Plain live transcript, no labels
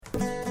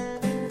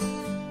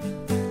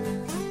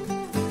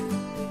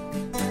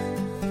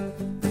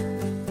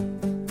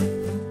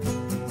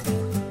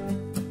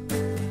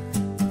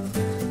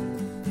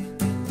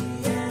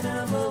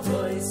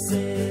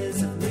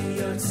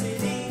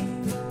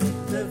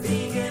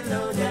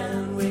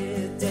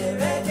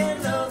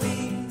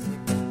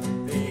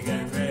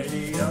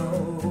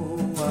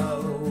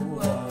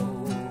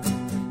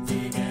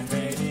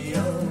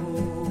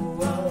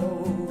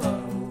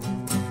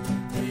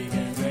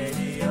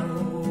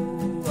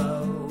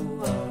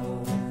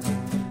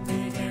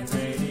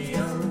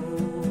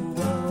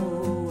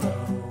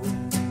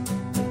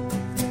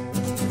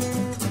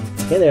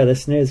Hey there,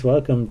 listeners.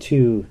 Welcome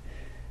to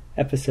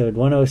episode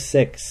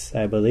 106,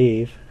 I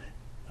believe,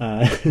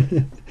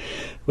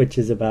 which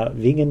is about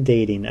vegan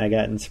dating. I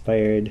got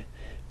inspired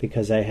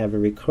because I have a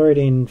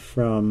recording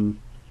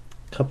from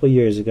a couple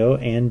years ago.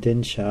 Ann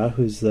Dinshaw,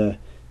 who's the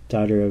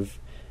daughter of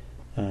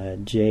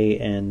Jay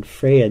and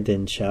Freya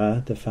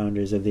Dinshaw, the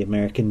founders of the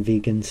American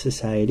Vegan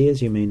Society,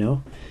 as you may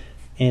know.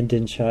 Ann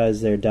Dinshaw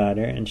is their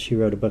daughter, and she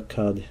wrote a book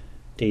called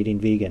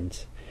Dating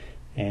Vegans.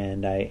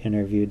 And I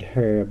interviewed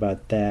her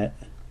about that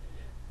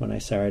when I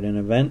saw her at an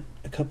event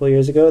a couple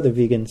years ago, the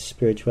Vegan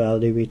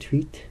Spirituality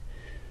Retreat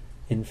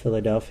in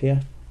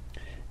Philadelphia.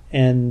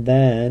 And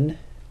then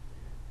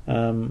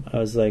I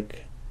was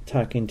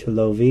talking to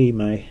Lovi,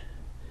 my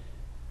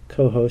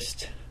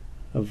co-host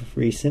of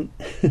recent,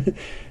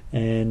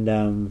 and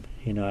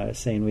I was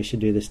saying we should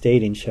do this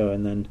dating show,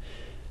 and then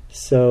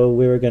so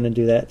we were going to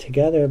do that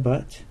together,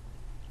 but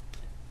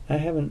I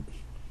haven't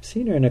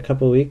seen her in a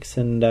couple weeks,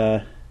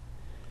 and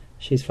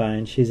she's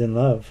fine. She's in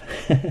love.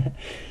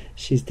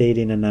 She's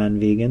dating a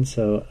non-vegan,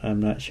 so I'm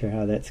not sure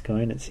how that's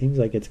going. It seems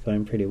like it's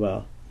going pretty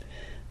well.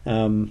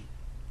 But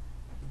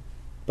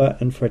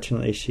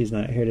unfortunately, she's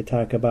not here to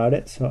talk about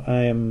it, so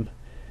I am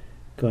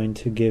going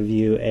to give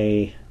you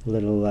a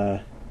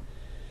little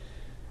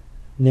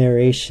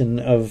narration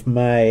of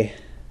my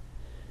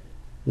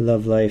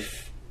love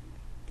life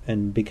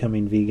and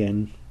becoming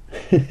vegan.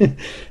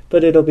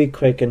 But it'll be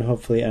quick and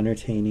hopefully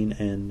entertaining,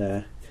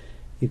 and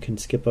you can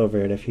skip over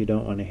it if you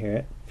don't want to hear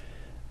it.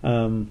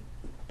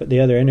 But the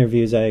other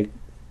interviews I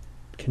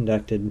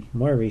conducted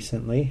more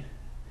recently,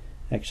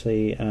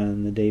 actually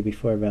on the day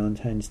before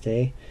Valentine's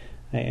Day,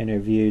 I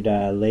interviewed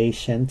Leigh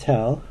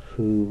Chantel,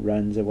 who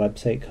runs a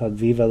website called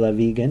Viva La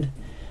Vegan.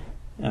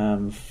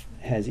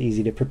 Has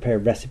easy-to-prepare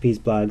recipes,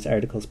 blogs,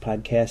 articles,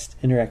 podcasts,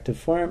 interactive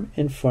forum,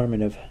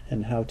 informative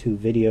and how-to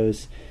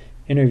videos,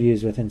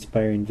 interviews with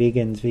inspiring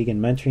vegans, vegan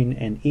mentoring,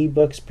 and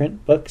ebooks,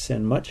 print books,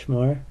 and much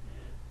more,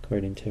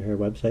 according to her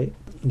website.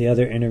 The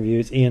other interview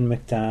is Ian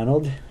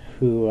McDonald,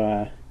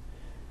 who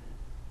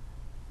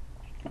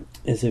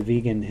is a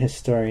vegan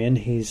historian.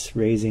 He's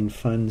raising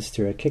funds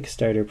through a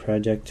Kickstarter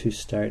project to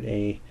start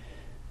a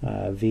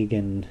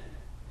vegan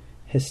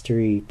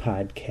history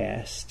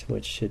podcast,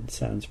 which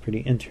sounds pretty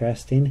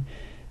interesting.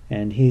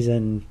 And he's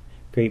in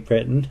Great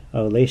Britain.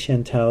 Leigh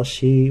Chantel,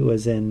 she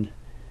was in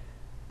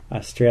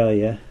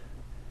Australia.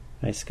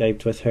 I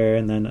Skyped with her,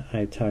 and then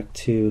I talked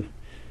to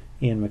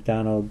Ian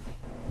McDonald.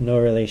 No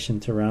relation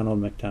to Ronald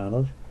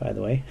McDonald, by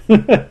the way.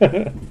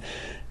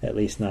 At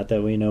least not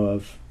that we know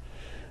of.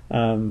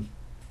 And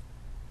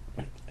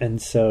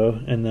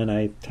then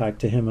I talked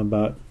to him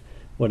about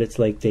what it's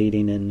like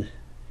dating in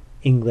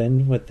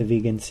England with the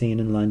vegan scene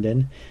in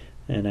London.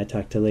 And I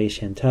talked to Leigh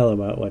Chantel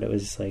about what it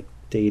was like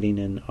dating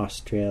in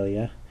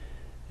Australia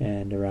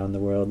and around the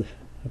world.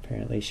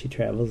 Apparently she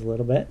travels a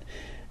little bit.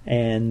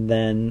 And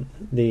then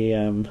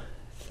the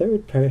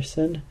third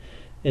person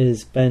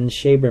is Ben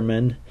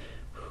Shaberman,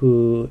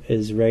 who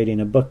is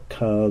writing a book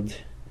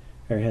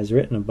has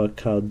written a book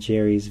called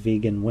Jerry's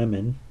Vegan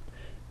Women,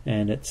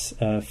 and it's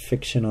a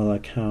fictional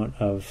account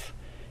of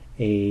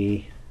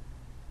a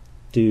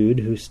dude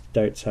who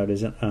starts out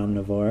as an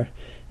omnivore,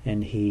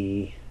 and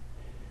he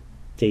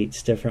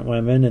dates different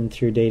women, and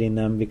through dating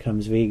them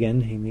becomes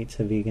vegan. He meets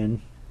a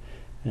vegan,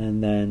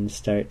 and then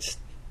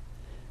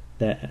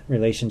that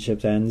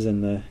relationship ends,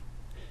 and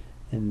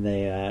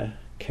the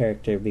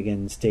character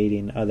begins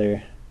dating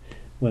other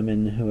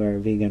women who are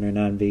vegan or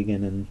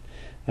non-vegan, and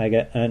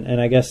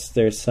I guess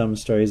there's some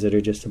stories that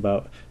are just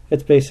about,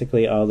 it's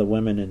basically all the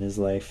women in his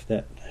life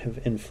that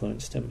have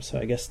influenced him, so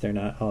I guess they're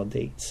not all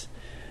dates.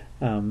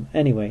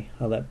 Anyway,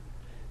 I'll let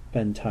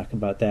Ben talk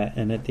about that,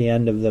 and at the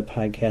end of the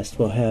podcast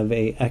we'll have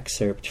a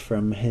excerpt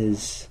from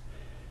his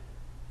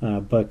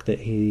book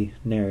that he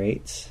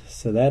narrates,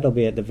 so that'll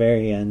be at the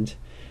very end.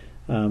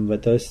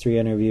 But those three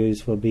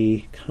interviews will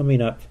be coming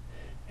up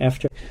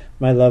after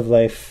my love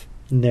life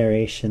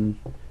narration,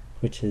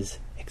 which is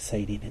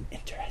exciting and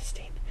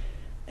interesting,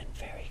 and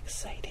very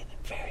exciting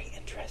and very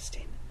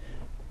interesting,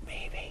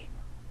 maybe.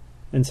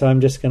 And so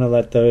I'm just going to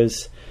let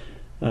those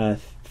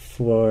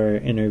 4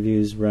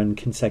 interviews run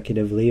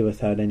consecutively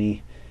without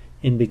any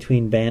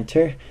in-between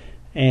banter,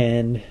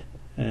 and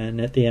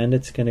at the end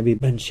it's going to be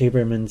Ben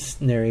Shaberman's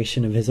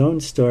narration of his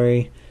own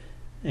story,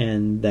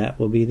 and that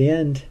will be the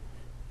end.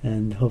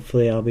 And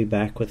hopefully I'll be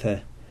back with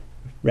a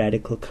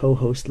radical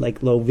co-host like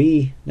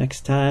Lovi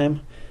next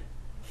time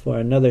for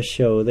another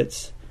show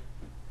that's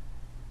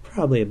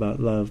probably about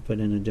love, but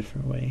in a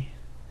different way.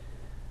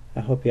 I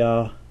hope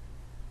y'all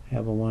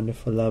have a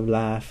wonderful love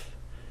life,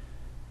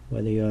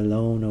 whether you're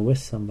alone or with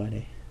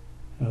somebody.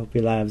 I hope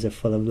your lives are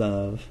full of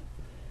love.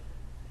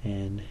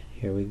 And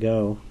here we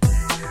go.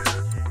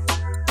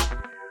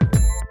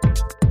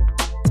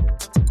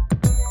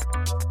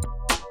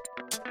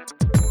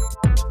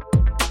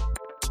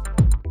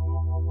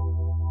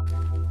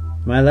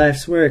 My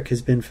life's work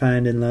has been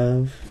finding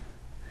love.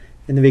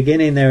 In the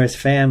beginning there was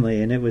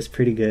family, and it was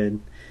pretty good.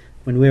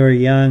 When we were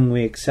young,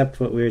 we accept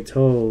what we were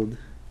told,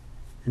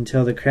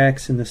 until the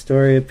cracks in the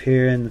story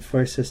appear and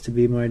force us to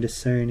be more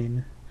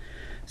discerning.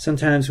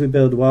 Sometimes we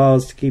build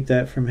walls to keep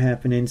that from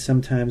happening.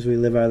 Sometimes we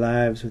live our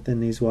lives within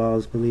these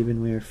walls,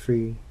 believing we are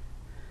free.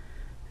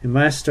 In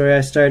my story, I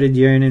started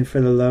yearning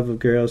for the love of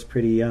girls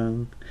pretty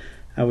young.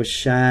 I was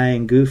shy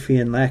and goofy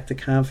and lacked the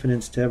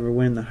confidence to ever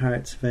win the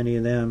hearts of any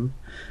of them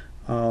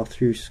all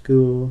through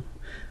school.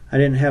 I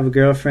didn't have a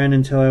girlfriend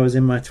until I was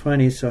in my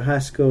 20s, so high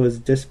school was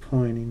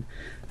disappointing.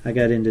 I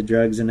got into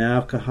drugs and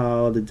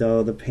alcohol to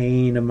dull the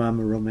pain of my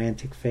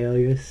romantic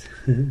failures.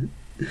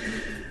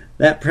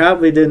 That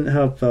probably didn't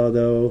help,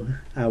 although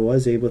I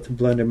was able to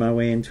blunder my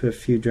way into a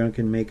few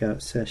drunken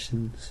makeout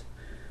sessions.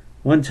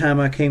 One time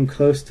I came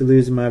close to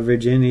losing my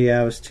virginity.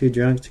 I was too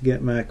drunk to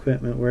get my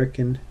equipment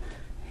working.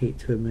 Hate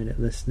to admit it,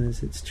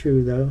 listeners. It's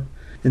true, though.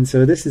 And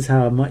so this is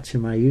how much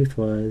of my youth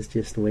was,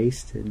 just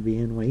wasted,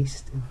 being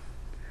wasted.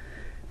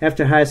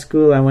 After high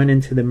school, I went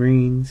into the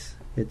Marines.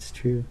 It's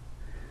true.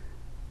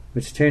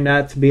 Which turned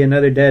out to be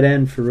another dead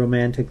end for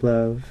romantic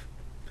love.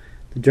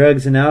 The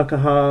drugs and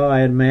alcohol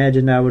I had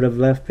imagined I would have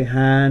left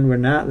behind were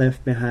not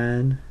left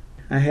behind.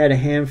 I had a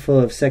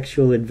handful of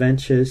sexual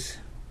adventures,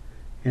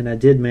 and I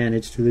did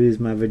manage to lose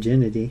my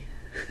virginity.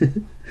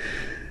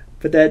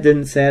 But that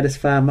didn't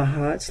satisfy my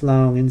heart's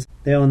longings.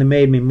 They only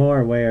made me more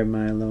aware of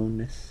my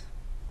aloneness.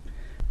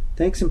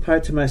 Thanks in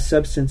part to my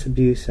substance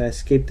abuse, I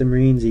escaped the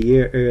Marines a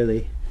year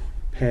early.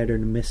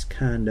 Pattern of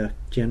misconduct,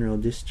 general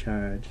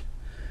discharge.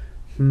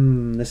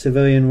 The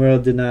civilian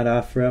world did not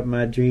offer up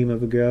my dream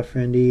of a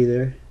girlfriend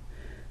either.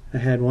 I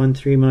had one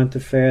 3-month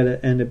affair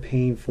that ended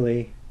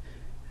painfully,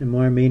 and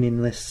more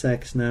meaningless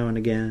sex now and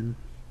again.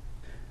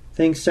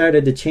 Things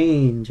started to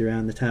change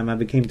around the time I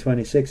became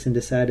 26 and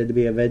decided to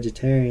be a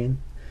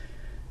vegetarian.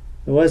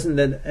 It wasn't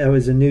that I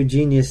was a new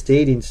genius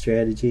dating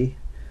strategy,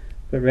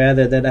 but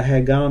rather that I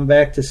had gone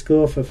back to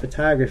school for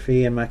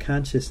photography and my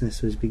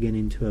consciousness was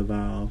beginning to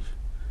evolve.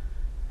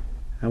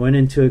 I went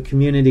into a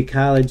community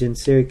college in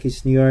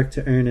Syracuse, New York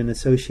to earn an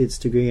associate's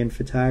degree in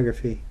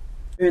photography.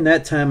 During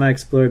that time I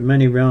explored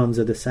many realms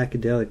of the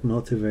psychedelic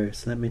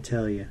multiverse, let me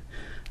tell you.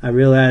 I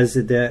realized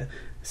that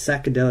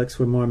psychedelics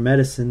were more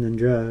medicine than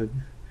drug.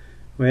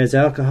 Whereas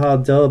alcohol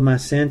dulled my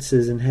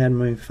senses and had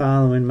me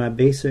following my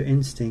baser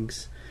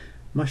instincts,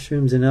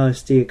 mushrooms and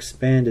LSD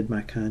expanded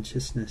my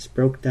consciousness,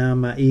 broke down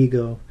my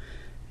ego,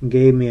 and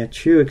gave me a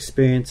true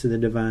experience of the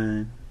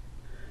divine.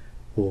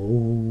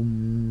 Om.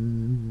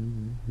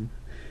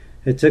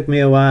 It took me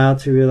a while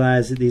to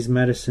realize that these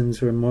medicines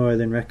were more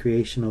than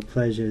recreational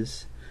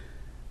pleasures,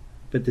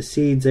 but the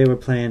seeds they were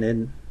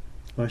planted,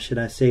 or should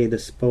I say the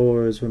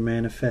spores, were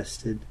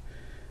manifested.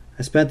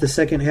 I spent the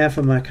second half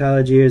of my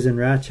college years in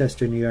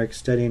Rochester, New York,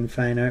 studying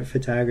fine art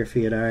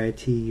photography at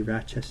RIT,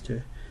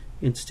 Rochester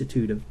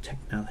Institute of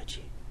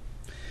Technology.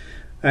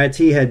 RIT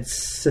had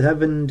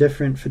 7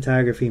 different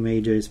photography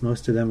majors,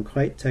 most of them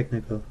quite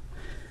technical.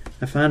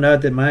 I found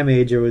out that my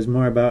major was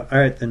more about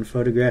art than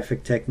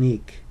photographic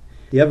technique.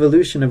 The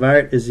evolution of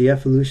art is the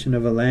evolution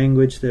of a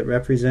language that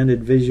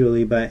represented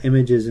visually by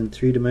images in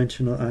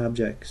 3-dimensional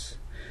objects.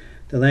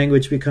 The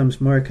language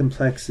becomes more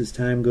complex as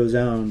time goes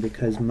on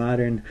because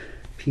modern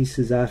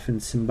pieces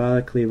often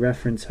symbolically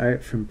reference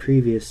art from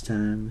previous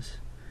times.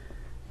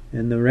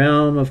 In the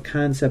realm of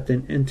concept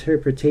and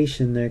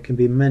interpretation, there can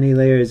be many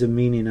layers of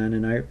meaning on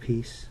an art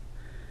piece.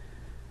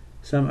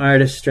 Some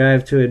artists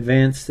strive to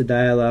advance the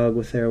dialogue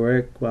with their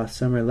work, while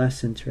some are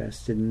less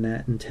interested in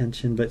that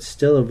intention, but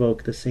still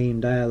evoke the same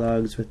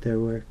dialogues with their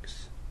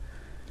works.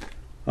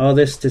 All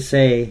this to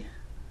say,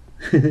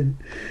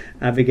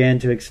 I began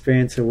to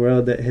experience a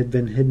world that had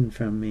been hidden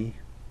from me.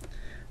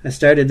 I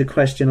started to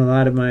question a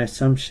lot of my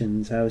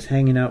assumptions. I was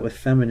hanging out with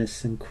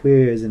feminists and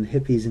queers and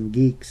hippies and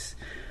geeks.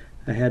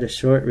 I had a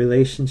short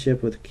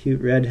relationship with a cute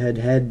redhead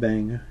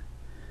headbanger,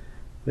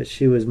 but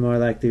she was more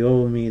like the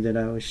old me that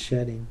I was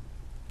shedding.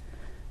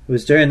 It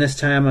was during this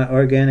time I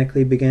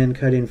organically began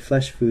cutting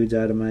flesh foods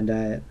out of my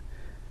diet.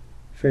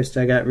 First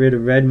I got rid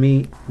of red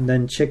meat, and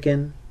then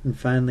chicken, and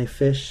finally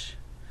fish.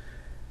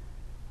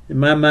 In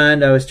my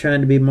mind I was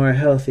trying to be more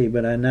healthy,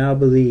 but I now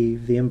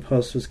believe the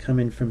impulse was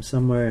coming from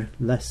somewhere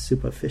less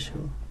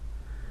superficial.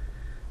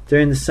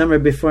 During the summer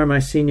before my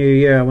senior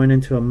year, I went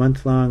into a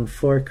month-long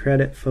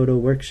 4-credit photo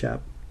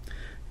workshop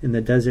in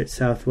the desert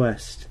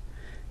Southwest,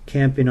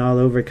 camping all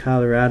over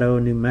Colorado,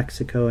 New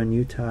Mexico, and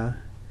Utah.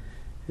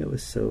 It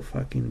was so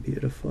fucking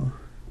beautiful.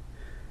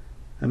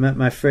 I met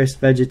my first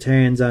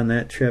vegetarians on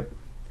that trip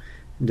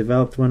and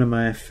developed one of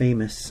my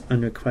famous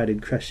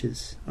unrequited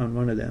crushes on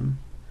one of them.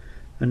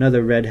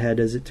 Another redhead,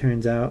 as it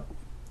turns out.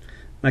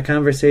 My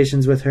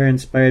conversations with her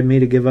inspired me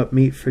to give up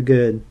meat for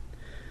good.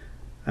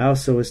 I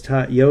also was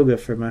taught yoga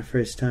for my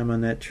first time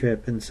on that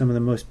trip in some of the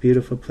most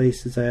beautiful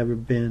places I ever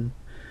been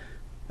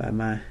by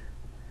my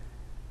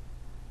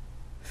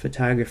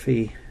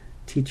photography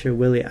teacher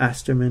Willie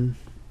Osterman,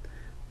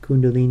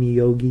 Kundalini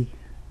yogi.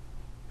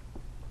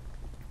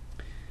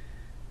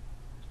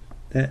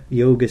 That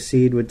yoga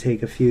seed would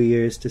take a few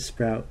years to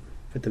sprout,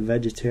 but the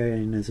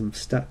vegetarianism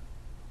stuck.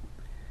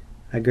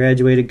 I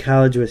graduated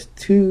college with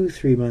 2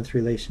 3-month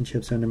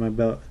relationships under my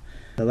belt,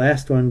 the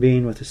last one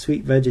being with a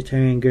sweet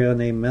vegetarian girl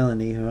named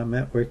Melanie who I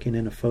met working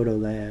in a photo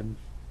lab.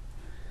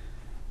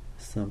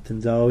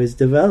 Something's always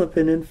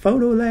developing in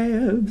photo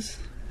labs.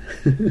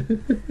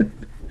 It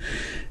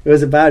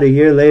was about a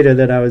year later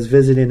that I was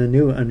visiting a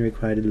new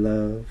unrequited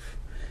love,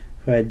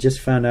 who I had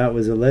just found out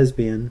was a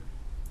lesbian.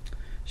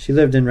 She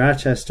lived in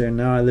Rochester, and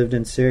now I lived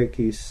in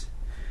Syracuse.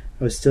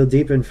 I was still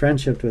deep in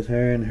friendship with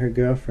her and her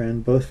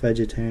girlfriend, both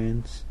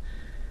vegetarians.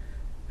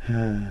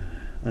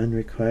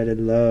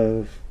 Unrequited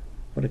love.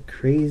 What a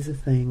crazy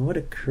thing. What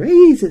a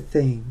crazy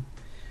thing.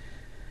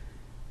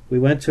 We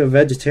went to a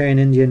vegetarian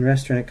Indian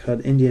restaurant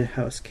called Indian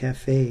House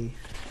Cafe.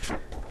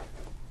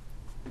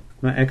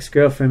 My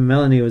ex-girlfriend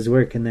Melanie was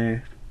working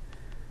there.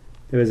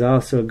 There was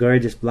also a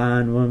gorgeous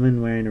blonde woman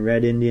wearing a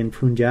red Indian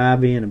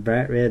Punjabi and a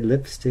bright red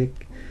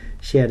lipstick.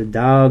 She had a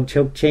dog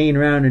choke chain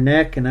around her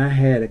neck, and I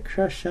had a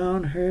crush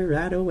on her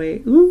right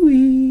away.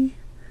 Ooh-wee.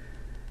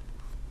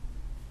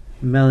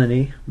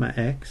 Melanie, my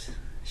ex,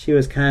 she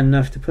was kind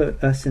enough to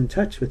put us in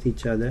touch with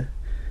each other,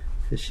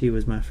 because she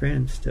was my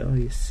friend still.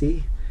 You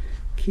see,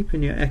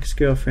 keeping your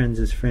ex-girlfriends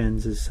as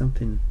friends is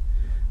something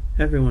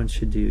everyone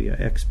should do.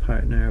 Your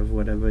ex-partner of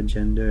whatever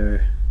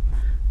gender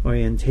or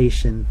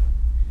orientation,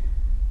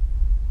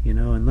 you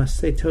know,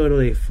 unless they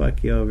totally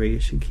fuck you over, you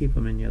should keep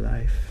them in your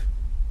life.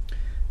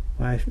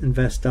 Why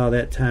invest all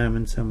that time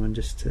in someone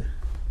just to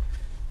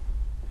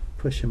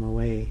push them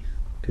away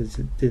because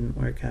it didn't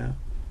work out?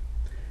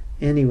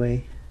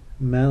 Anyway,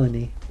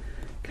 Melanie,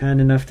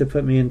 kind enough to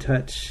put me in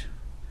touch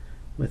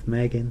with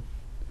Megan,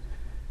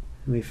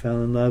 and we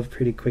fell in love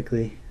pretty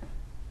quickly.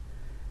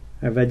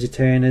 Our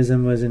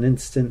vegetarianism was an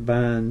instant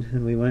bond,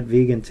 and we went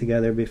vegan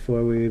together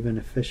before we were even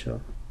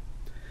official.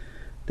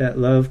 That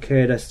love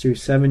carried us through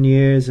 7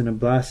 years and a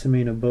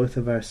blossoming of both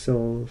of our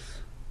souls.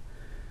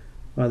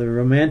 While the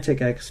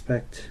romantic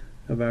aspect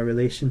of our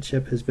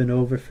relationship has been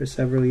over for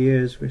several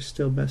years, we're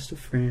still best of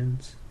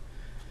friends.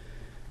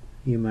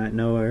 You might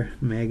know her,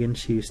 Megan.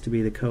 She used to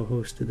be the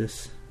co-host of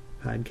this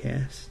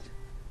podcast.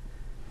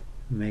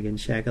 Megan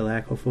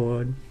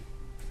Shackalackle-Ford.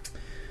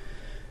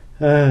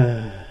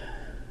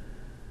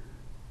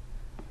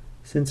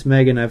 Since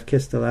Megan, I've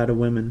kissed a lot of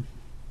women.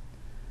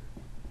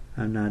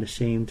 I'm not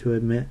ashamed to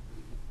admit.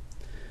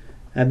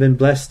 I've been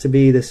blessed to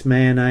be this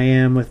man I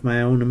am with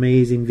my own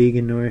amazing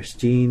vegan nourished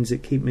genes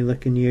that keep me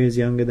looking years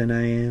younger than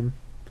I am.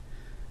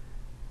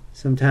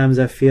 Sometimes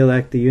I feel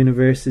like the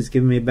universe is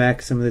giving me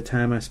back some of the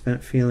time I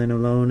spent feeling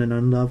alone and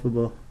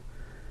unlovable.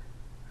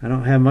 I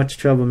don't have much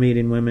trouble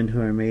meeting women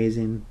who are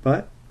amazing,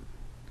 but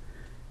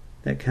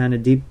that kind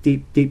of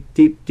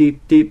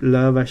deep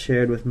love I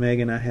shared with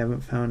Megan I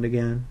haven't found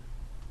again.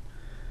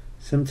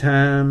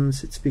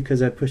 Sometimes it's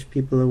because I push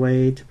people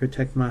away to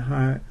protect my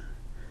heart.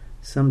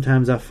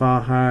 Sometimes I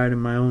fall hard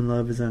and my own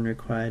love is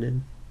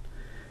unrequited.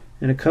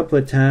 And a couple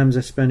of times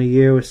I spent a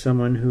year with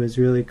someone who is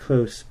really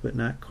close but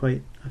not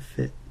quite a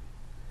fit.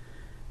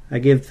 I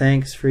give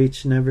thanks for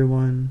each and every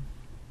one.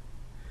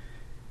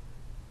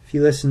 If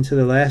you listened to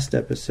the last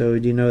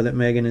episode, you know that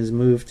Megan has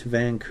moved to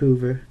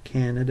Vancouver,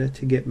 Canada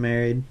to get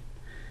married.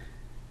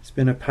 It's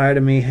been a part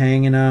of me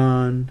hanging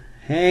on,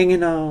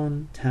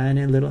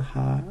 tiny little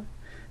heart,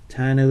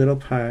 tiny little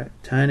part,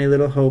 tiny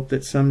little hope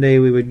that someday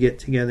we would get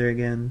together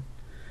again.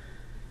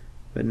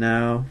 But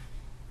now,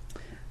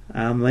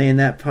 I'm laying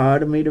that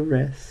part of me to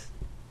rest.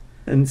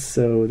 And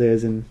so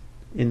there's an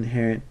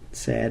inherent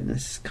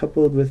sadness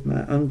coupled with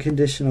my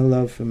unconditional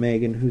love for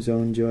Megan, whose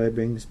own joy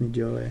brings me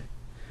joy.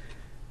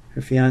 Her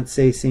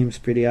fiancé seems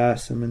pretty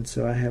awesome, and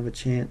so I have a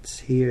chance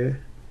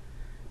here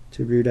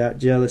to root out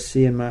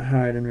jealousy in my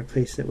heart and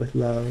replace it with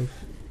love.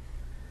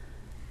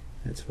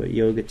 That's what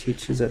yoga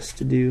teaches us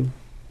to do.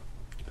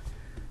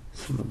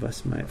 Some of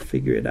us might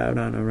figure it out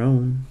on our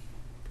own.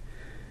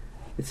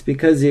 It's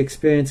because the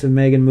experience of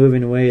Megan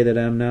moving away that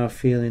I'm now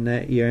feeling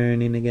that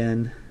yearning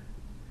again.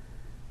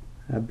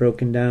 I've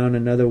broken down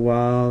another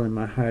wall and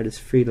my heart is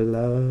free to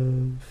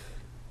love.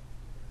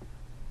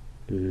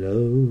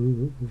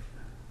 Love.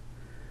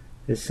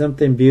 There's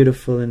something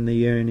beautiful in the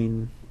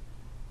yearning.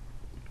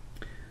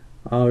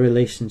 All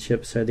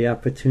relationships are the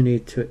opportunity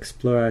to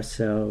explore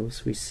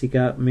ourselves. We seek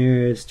out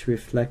mirrors to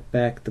reflect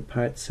back the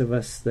parts of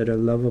us that are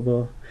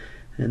lovable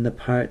and the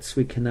parts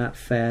we cannot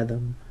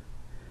fathom.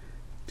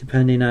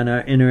 Depending on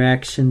our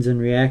interactions and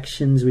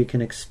reactions, we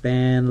can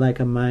expand like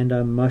a mind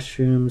on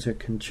mushrooms or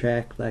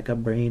contract like a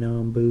brain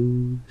on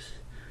booze.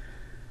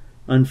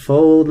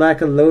 Unfold like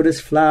a lotus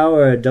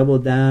flower or double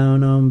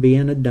down on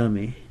being a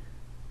dummy.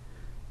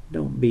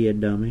 Don't be a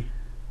dummy.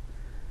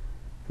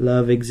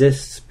 Love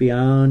exists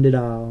beyond it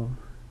all.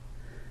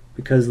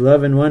 Because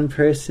loving one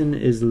person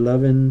is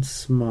loving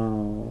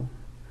small.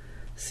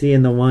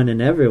 Seeing the one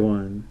in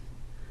everyone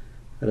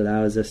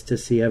allows us to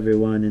see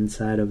everyone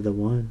inside of the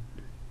one.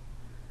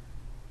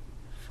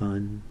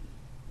 Fun.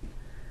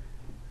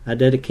 I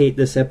dedicate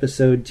this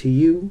episode to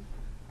you,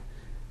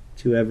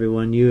 to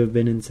everyone you have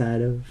been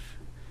inside of,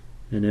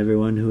 and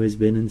everyone who has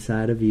been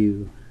inside of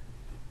you.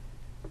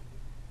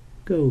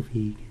 Go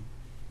vegan.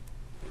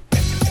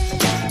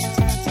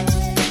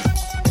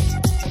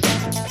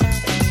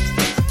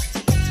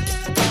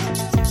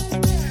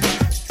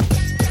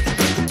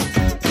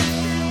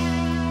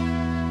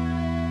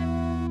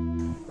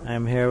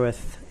 I'm here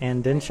with Andy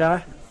Megan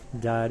Dinshaw,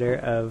 daughter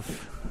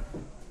of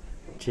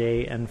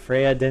Jay and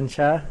Freya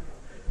Dinshaw,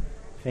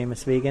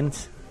 famous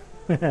vegans.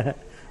 How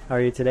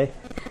are you today?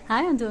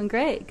 Hi, I'm doing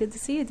great. Good to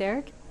see you,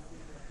 Derek.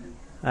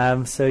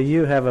 So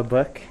you have a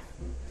book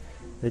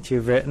that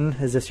you've written.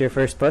 Is this your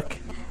first book?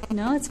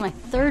 No, it's my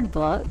third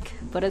book,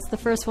 but it's the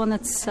first one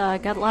that's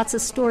got lots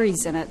of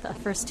stories in it. The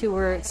first two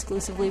were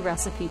exclusively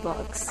recipe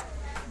books.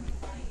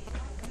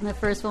 The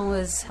first one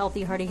was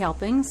Healthy Hearty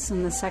Helpings,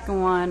 and the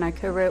second one I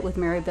co-wrote with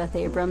Mary Beth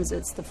Abrams.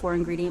 It's the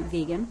 4-ingredient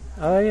vegan.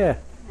 Oh, yeah.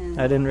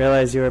 I didn't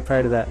realize you were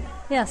part of that.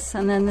 Yes,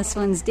 and then this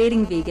one's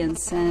Dating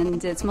Vegans,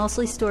 and it's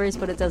mostly stories,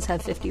 but it does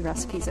have 50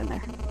 recipes in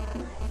there.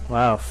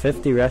 Wow,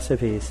 50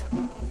 recipes.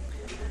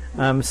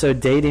 So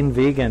Dating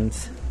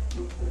Vegans,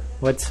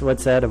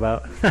 what's that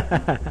about?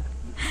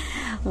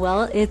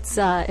 Well, it's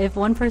if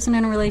one person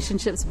in a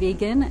relationship's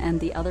vegan and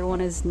the other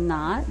one is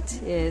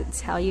not, it's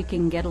how you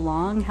can get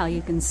along, how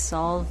you can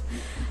solve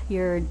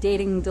your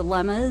dating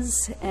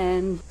dilemmas.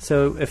 And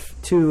so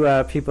if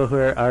two people who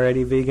are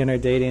already vegan are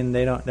dating,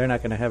 they're not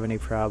going to have any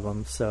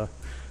problems. So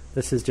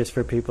this is just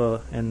for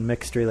people in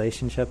mixed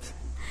relationships.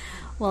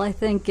 Well, I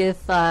think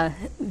if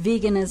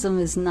veganism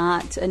is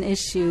not an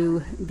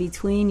issue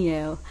between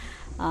you,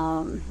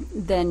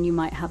 then you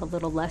might have a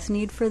little less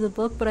need for the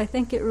book. But I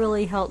think it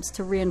really helps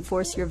to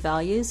reinforce your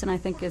values, and I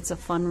think it's a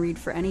fun read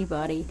for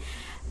anybody.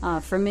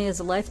 For me, as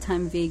a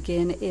lifetime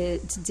vegan,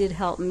 it did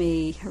help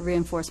me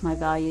reinforce my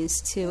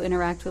values to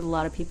interact with a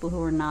lot of people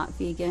who are not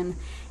vegan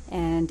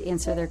and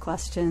answer their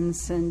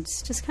questions and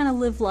just kind of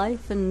live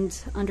life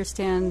and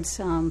understand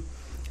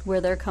where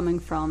they're coming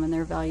from and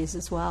their values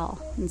as well,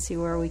 and see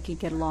where we could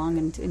get along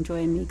and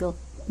enjoy a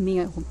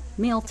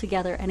meal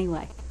together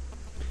anyway.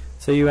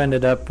 So you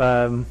ended up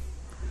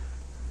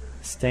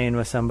staying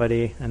with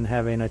somebody and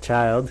having a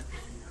child.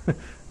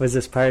 Was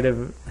this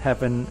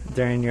happen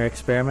during your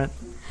experiment?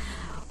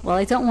 Well,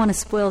 I don't want to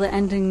spoil the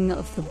ending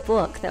of the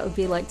book. That would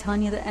be like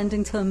telling you the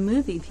ending to a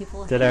movie.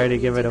 People did I already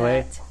give it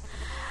away?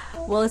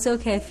 Well, it's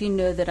okay if you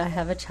know that I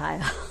have a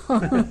child.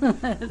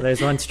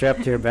 There's one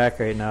strapped to your back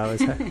right now.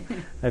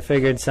 I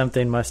figured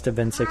something must have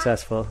been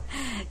successful.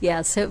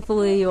 Yes,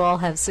 hopefully you all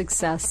have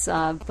success.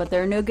 But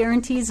there are no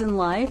guarantees in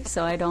life,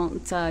 so I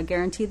don't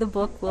guarantee the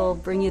book will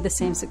bring you the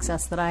same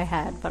success that I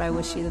had. But I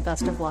wish you the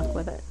best of luck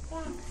with it.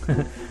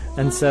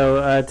 And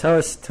so tell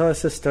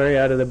us a story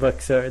out of the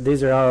book. So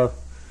these are all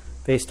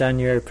based on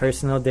your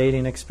personal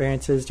dating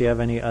experiences. Do you have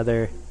any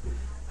other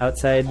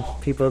outside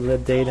people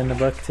that date in the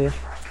book too?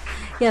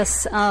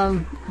 Yes,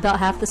 about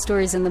half the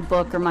stories in the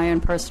book are my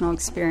own personal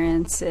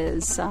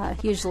experiences,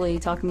 usually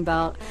talking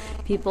about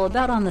people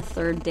about on the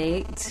third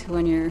date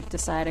when you're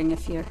deciding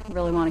if you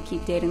really want to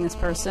keep dating this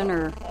person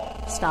or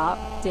stop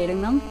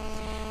dating them,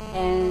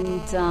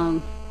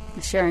 and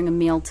sharing a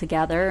meal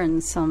together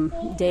and some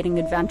dating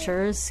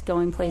adventures,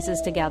 going places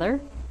together.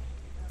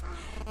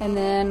 And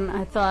then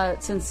I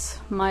thought, since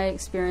my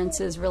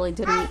experiences really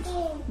didn't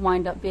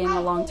wind up being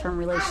a long-term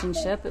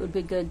relationship, it would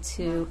be good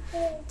to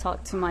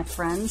talk to my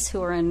friends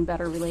who are in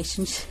better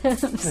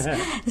relationships.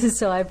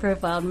 So I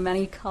profiled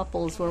many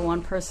couples where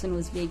one person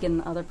was vegan,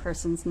 the other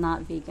person's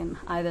not vegan,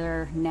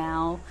 either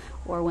now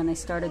or when they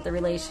started the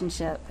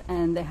relationship.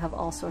 And they have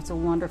all sorts of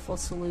wonderful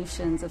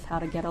solutions of how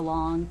to get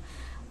along.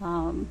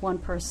 One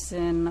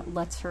person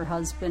lets her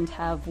husband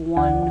have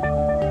one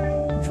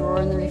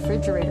drawer in the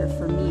refrigerator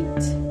for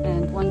meat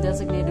and one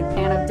designated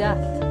pan of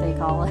death, they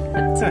call it.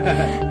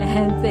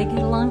 And they get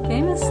along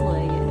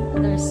famously.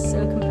 They're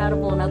so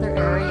compatible in other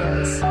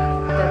areas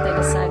that they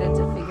decided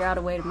to figure out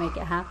a way to make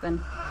it happen.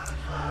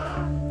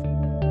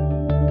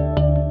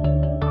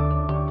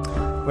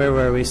 Where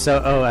were we? So,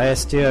 I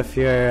asked you if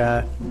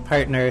your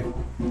partner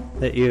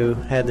that you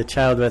had the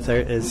child with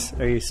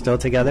are you still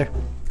together?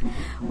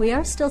 We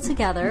are still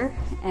together,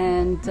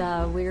 and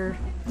we're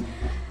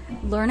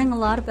learning a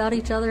lot about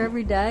each other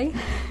every day.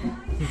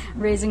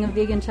 Raising a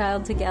vegan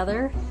child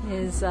together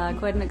is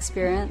quite an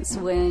experience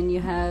when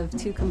you have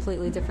two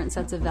completely different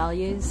sets of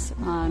values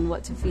on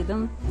what to feed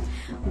them.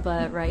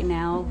 But right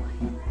now,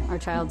 our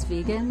child's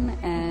vegan,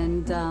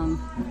 and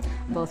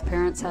both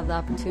parents have the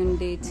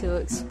opportunity to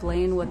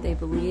explain what they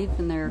believe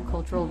and their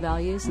cultural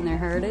values and their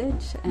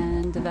heritage,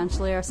 and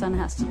eventually our son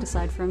has to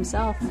decide for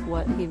himself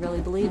what he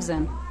really believes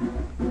in.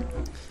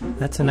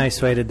 That's a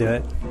nice way to do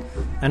it.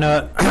 I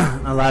know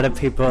a lot of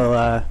people,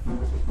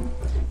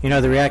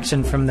 the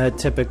reaction from the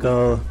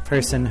typical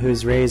person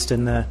who's raised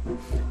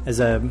as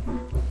a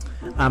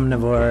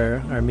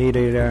omnivore or meat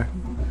eater,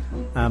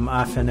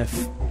 often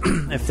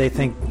if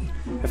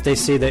they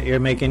see that you're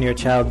making your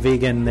child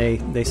vegan,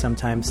 they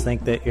sometimes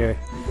think that you're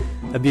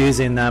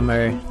abusing them,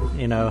 or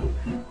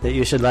that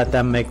you should let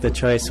them make the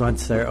choice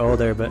once they're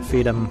older, but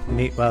feed them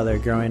meat while they're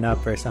growing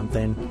up or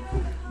something,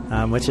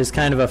 which is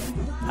kind of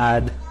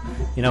odd.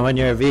 When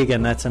you're a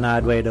vegan, that's an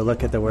odd way to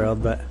look at the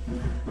world, but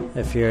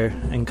if you're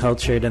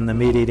encultured in the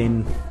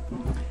meat-eating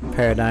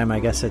paradigm, I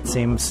guess it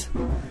seems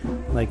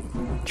like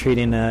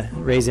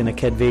raising a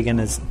kid vegan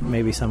is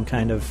maybe some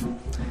kind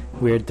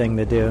of weird thing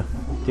to do.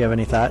 Do you have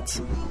any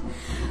thoughts?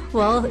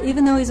 Well,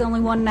 even though he's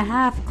only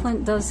 1.5,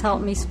 Clint does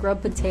help me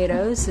scrub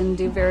potatoes and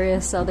do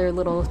various other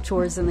little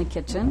chores in the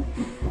kitchen.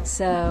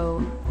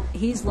 So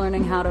he's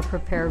learning how to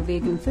prepare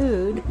vegan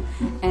food,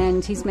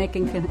 and he's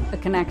making a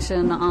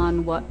connection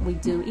on what we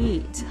do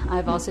eat.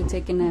 I've also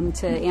taken him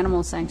to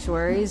animal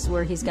sanctuaries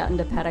where he's gotten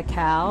to pet a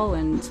cow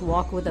and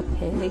walk with a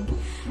pig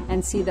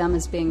and see them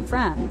as being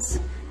friends.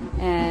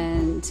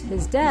 And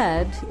his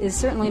dad is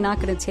certainly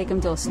not going to take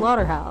him to a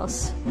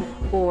slaughterhouse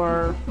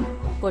or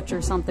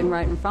butcher something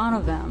right in front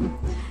of him.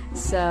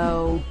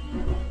 So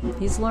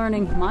he's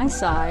learning my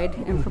side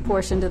in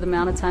proportion to the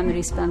amount of time that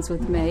he spends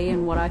with me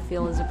and what I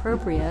feel is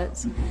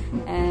appropriate,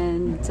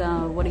 and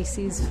what he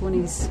sees when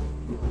he's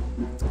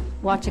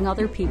watching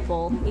other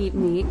people eat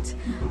meat.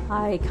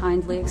 I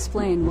kindly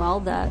explain, well,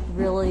 that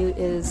really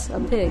is a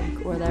pig,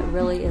 or that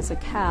really is a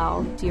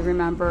cow. Do you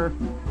remember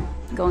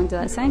going to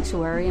that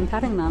sanctuary and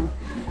petting them?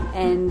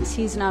 And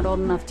he's not old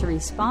enough to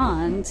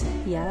respond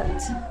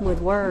yet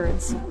with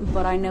words,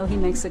 but I know he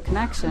makes a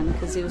connection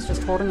because he was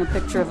just holding a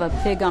picture of a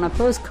pig on a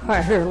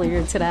postcard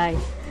earlier today.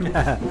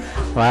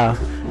 Wow.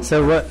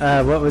 So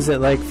what was it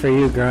like for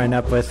you growing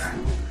up with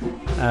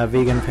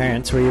vegan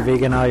parents? Were you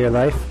vegan all your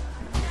life?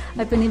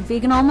 I've been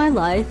vegan all my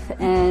life,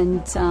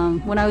 and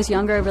when I was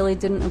younger I really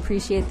didn't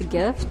appreciate the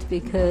gift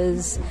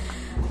because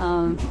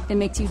it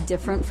makes you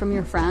different from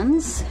your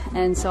friends,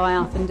 and so I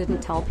often didn't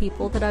tell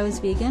people that I was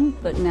vegan.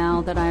 But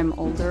now that I'm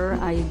older,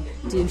 I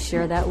do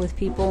share that with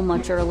people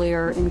much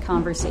earlier in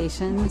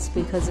conversations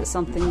because it's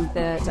something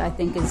that I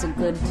think is a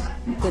good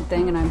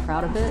thing, and I'm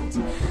proud of it.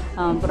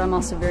 But I'm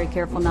also very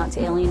careful not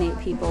to alienate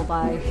people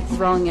by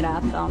throwing it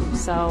at them.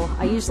 So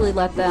I usually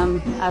let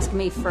them ask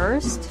me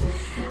first.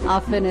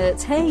 Often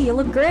it's, hey, you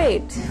look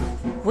great.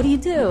 What do you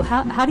do?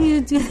 How do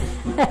you do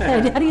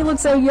that? How do you look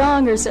so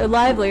young or so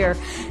lively or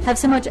have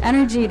so much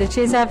energy to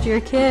chase after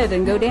your kid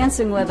and go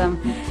dancing with them?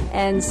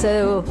 And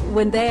so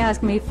when they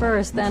ask me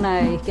first, then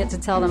I get to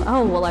tell them,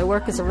 oh, well, I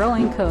work as a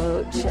rowing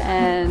coach.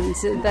 And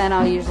then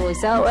I'll usually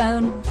say, oh,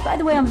 and by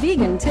the way, I'm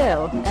vegan too.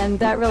 And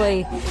that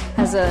really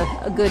has a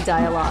good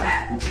dialogue.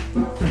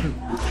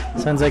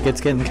 Sounds like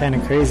it's getting kind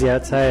of crazy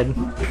outside.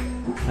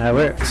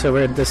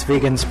 We're at this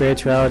vegan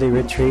spirituality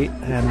retreat,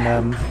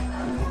 and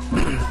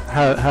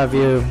how have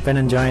you been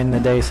enjoying the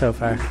day so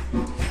far?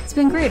 It's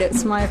been great.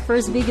 It's my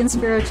first vegan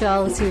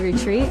spirituality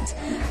retreat.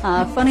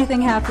 Funny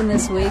thing happened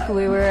this week.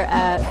 We were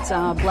at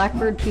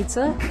Blackbird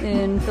Pizza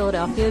in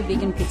Philadelphia, a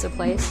vegan pizza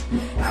place,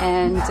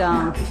 and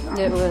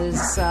it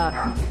was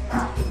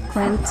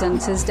Clint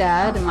and his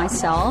dad and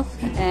myself,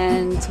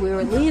 and we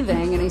were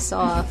leaving, and he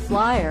saw a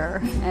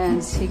flyer,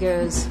 and he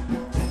goes,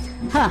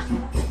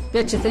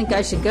 bet you think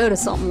I should go to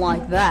something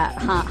like that,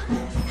 huh?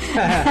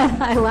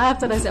 I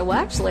laughed and I said, well,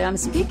 actually, I'm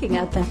speaking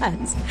at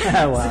that.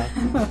 Oh, wow.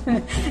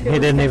 He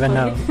didn't even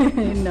know.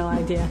 No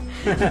idea.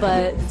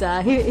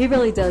 But he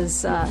really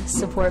does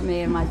support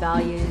me and my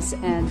values,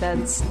 and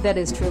that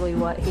is truly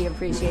what he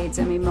appreciates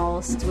in me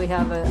most. We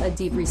have a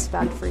deep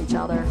respect for each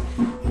other,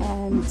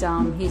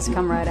 and he's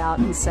come right out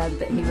and said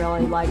that he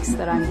really likes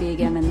that I'm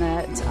vegan and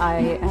that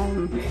I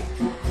am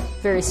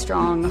very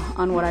strong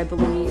on what I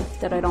believe,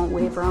 that I don't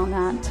waver on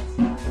that.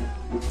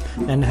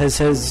 And has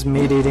his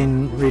meat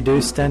eating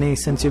reduced any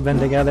since you've been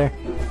together?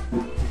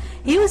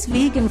 He was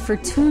vegan for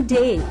 2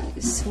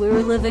 days. We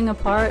were living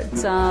apart,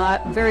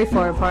 very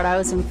far apart. I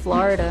was in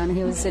Florida and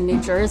he was in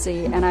New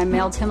Jersey, and I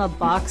mailed him a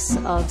box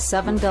of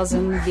 7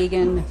 dozen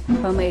vegan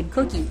homemade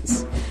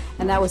cookies.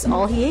 And that was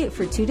all he ate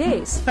for 2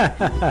 days.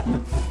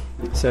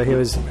 So he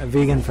was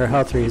vegan for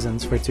health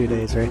reasons for 2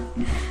 days, right?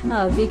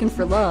 Vegan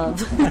for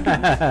love.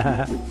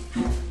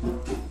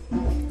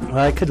 Well,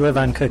 I could live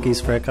on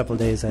cookies for a couple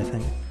days, I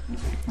think.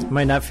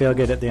 Might not feel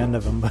good at the end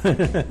of them. But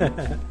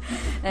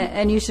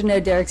And you should know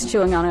Derek's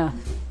chewing on a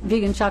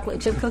vegan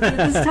chocolate chip cookie at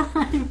this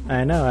time.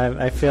 I know.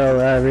 I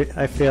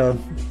feel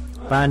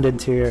bonded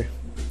to your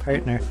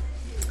partner,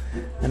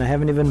 and I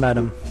haven't even met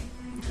him.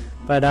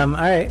 But all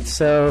right.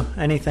 So,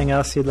 anything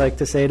else you'd like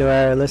to say to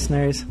our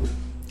listeners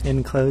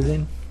in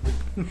closing?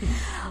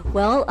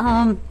 Well,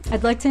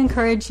 I'd like to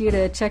encourage you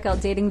to check out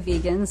Dating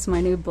Vegans,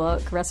 my new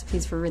book,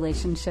 Recipes for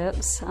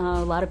Relationships.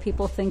 A lot of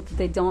people think that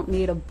they don't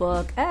need a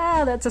book.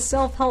 That's a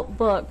self-help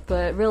book,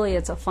 but really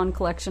it's a fun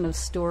collection of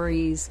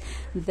stories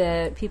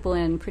that people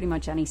in pretty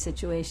much any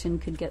situation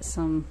could get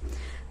some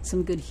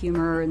good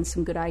humor and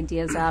some good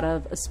ideas out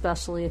of,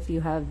 especially if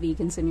you have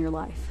vegans in your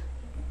life.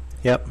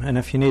 Yep, and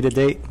if you need a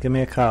date, give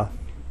me a call.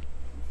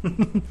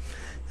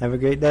 Have a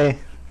great day.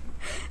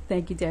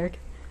 Thank you, Derek.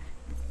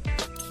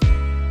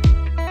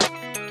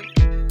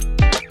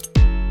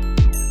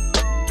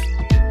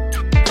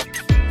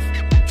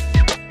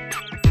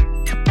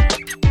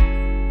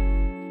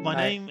 My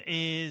name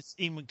is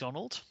Ian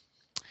McDonald,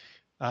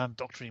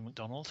 Dr. Ian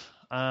McDonald,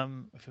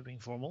 if we're being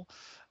formal,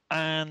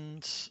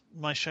 and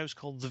my show's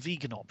called The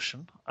Vegan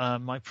Option.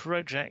 My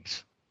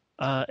project,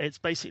 it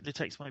basically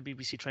takes my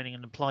BBC training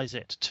and applies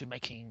it to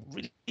making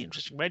really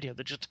interesting radio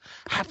that just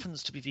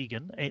happens to be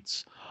vegan.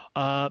 It's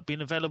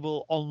been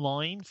available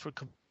online for a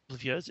couple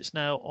of years. It's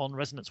now on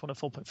Resonance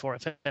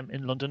 104.4 FM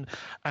in London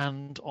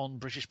and on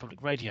British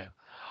Public Radio.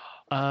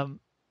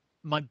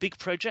 My big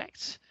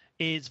project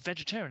is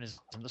vegetarianism,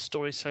 the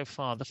story so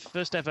far, the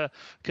first ever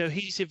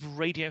cohesive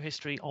radio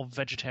history of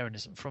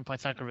vegetarianism from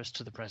Pythagoras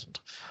to the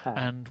present.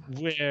 And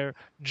we're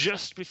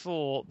just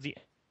before the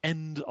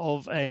end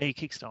of a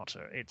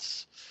Kickstarter.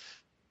 It's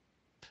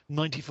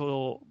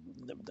 94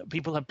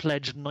 people have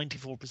pledged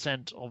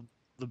 94% of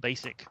the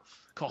basic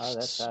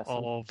costs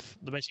of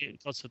the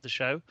basic costs of the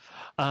show.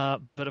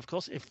 But of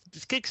course, if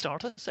it's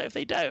Kickstarter, so if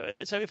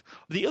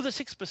the other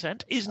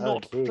 6% is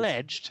not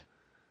pledged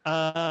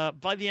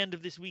by the end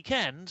of this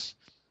weekend,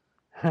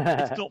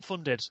 it's not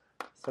funded.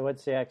 So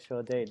what's the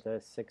actual date?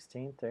 The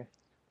 16th, or?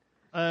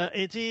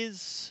 It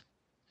is.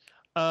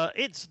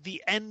 It's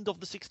the end of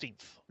the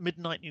 16th,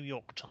 midnight New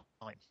York time.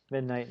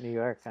 Midnight New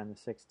York on the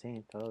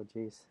 16th. Oh,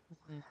 geez.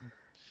 Mm-hmm.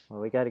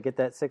 Well, we got to get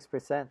that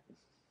 6%.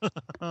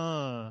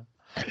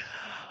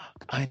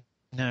 I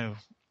know.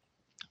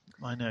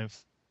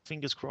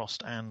 Fingers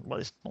crossed, and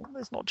there's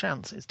not a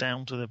chance. It's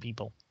down to the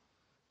people.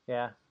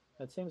 Yeah,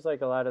 it seems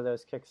like a lot of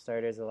those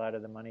Kickstarters, a lot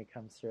of the money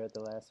comes through at the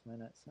last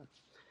minute. So,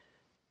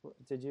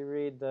 did you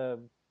read the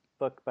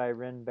book by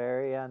Rin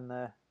Berry on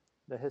the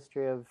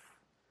history of,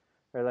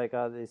 or like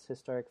all these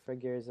historic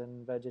figures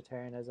in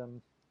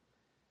vegetarianism?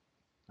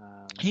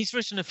 He's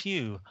written a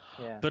few,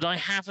 but I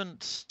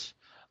haven't.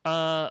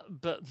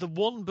 But the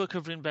one book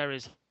of Rin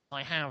Berry's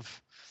I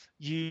have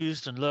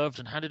used and loved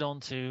and handed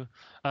on to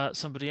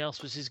somebody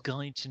else was his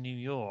Guide to New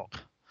York.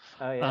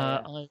 Oh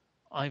yeah.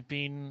 I've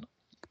been.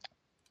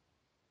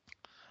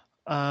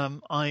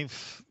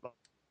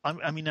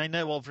 I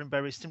know of Rin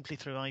Berry simply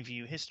through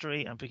iView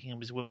History and picking up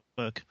his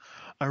work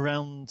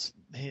around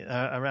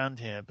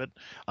here, but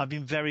I've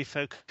been very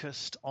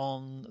focused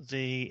on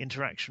the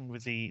interaction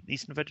with the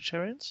Eastern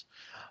vegetarians,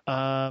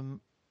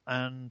 and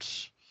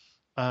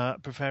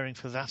preparing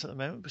for that at the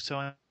moment. So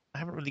I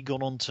haven't really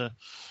gone on to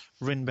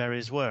Rin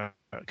Berry's work,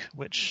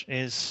 which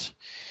is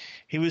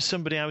he was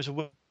somebody I was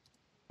aware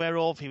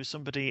of. He was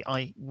somebody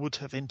I would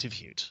have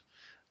interviewed,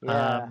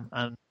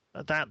 and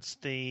that's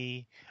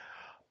the.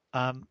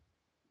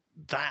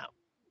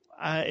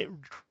 It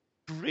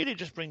really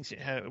just brings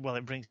it home. Well,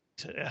 it brings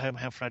home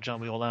how fragile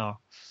we all are.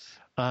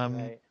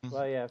 Right.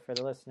 Well, yeah. For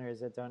the listeners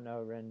that don't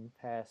know, Rin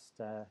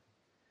passed. I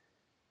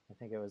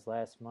think it was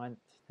last month.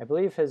 I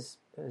believe his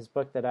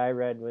book that I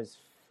read was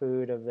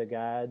Food of the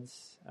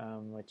Gods,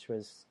 which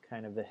was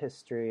kind of the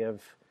history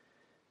of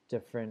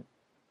different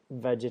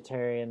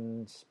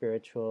vegetarian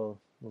spiritual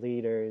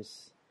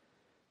leaders,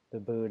 the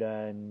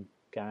Buddha and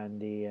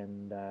Gandhi,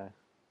 and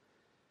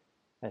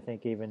I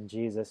think even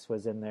Jesus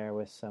was in there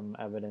with some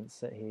evidence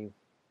that he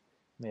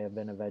may have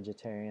been a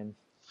vegetarian.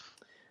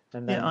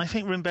 And then, I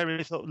think Rin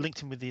Berry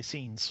linked him with the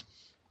Essenes.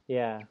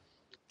 Yeah.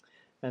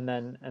 And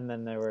then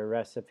there were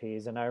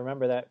recipes, and I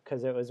remember that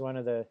because it was when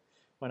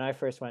I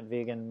first went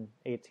vegan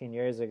 18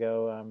 years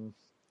ago.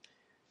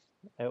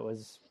 It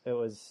was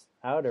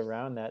out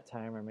around that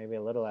time, or maybe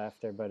a little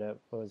after, but it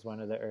was one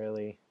of the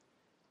early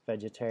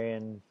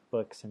vegetarian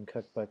books and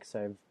cookbooks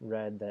I've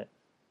read that.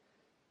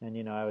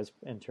 And, I was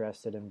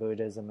interested in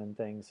Buddhism and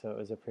things, so it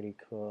was a pretty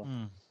cool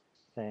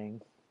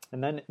thing.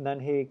 And then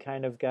he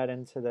kind of got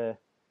into the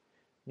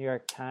New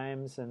York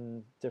Times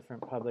and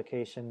different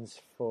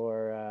publications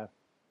for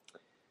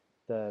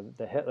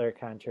the Hitler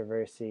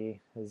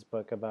controversy, his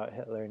book about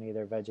Hitler,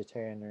 neither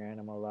vegetarian or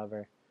animal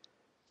lover.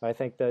 I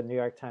think the New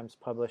York Times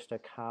published a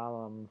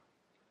column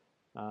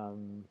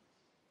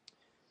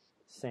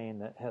saying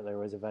that Hitler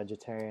was a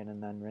vegetarian,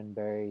 and then Rin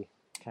Berry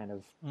kind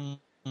of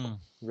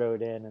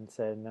wrote in and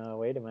said, no,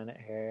 wait a minute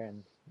here,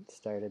 and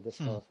started this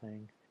whole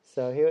thing.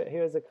 So he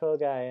was a cool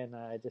guy, and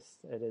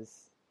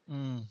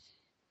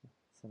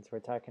since we're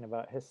talking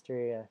about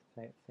history, I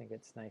think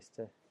it's nice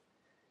to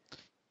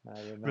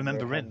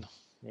remember Rin.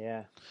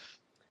 Yeah.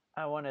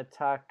 I want to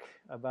talk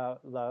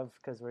about love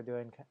because we're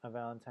doing a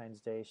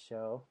Valentine's Day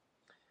show.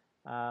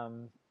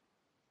 Do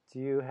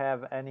you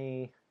have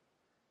any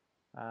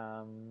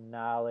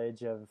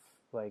knowledge of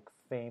like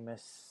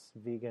famous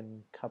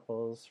vegan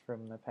couples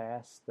from the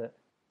past that?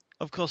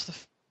 Of course, the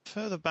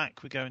further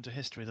back we go into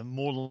history, the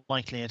more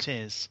likely it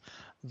is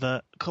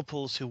that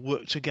couples who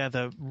work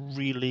together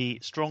really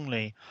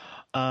strongly,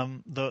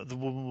 the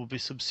woman will be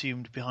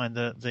subsumed behind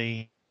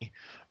the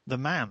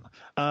man.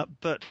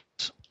 But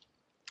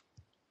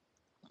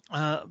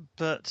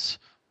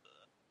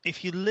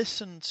if you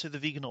listen to the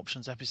Vegan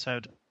Options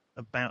episode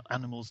about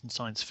animals and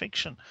science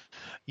fiction,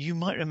 you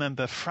might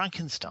remember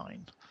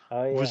Frankenstein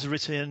was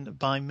written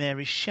by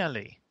Mary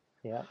Shelley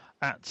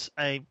at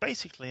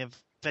basically a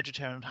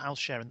vegetarian house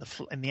share in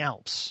the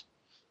Alps.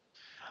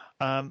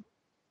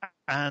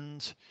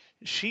 And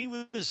she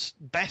was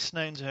best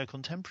known to her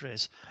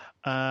contemporaries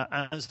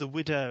as the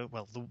widow,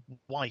 the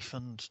wife,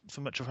 and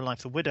for much of her life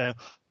the widow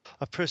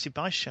of Percy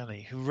Bysshe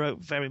Shelley, who wrote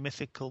very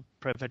mythical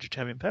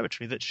pro-vegetarian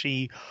poetry that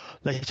she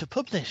later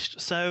published.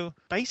 So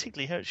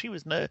basically, she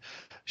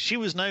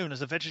was known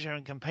as a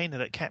vegetarian campaigner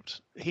that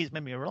kept his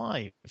memory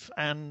alive,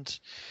 and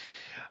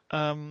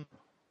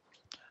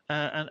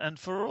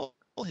for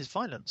all his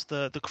violence,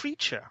 the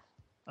creature.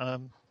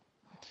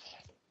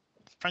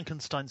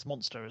 Frankenstein's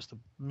monster, as the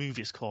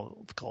movies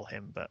call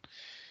him, but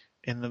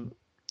in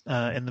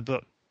the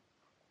book,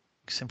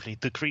 simply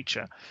the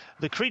creature.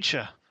 The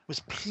creature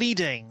was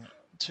pleading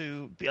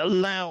to be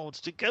allowed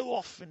to go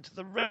off into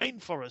the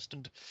rainforest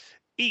and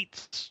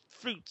eat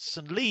fruits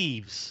and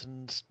leaves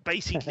and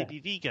basically be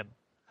vegan.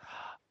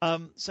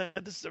 So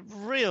there's a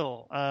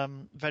real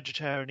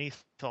vegetarian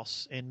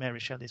ethos in Mary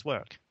Shelley's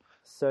work.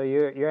 So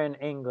you're in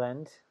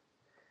England,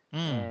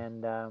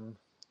 and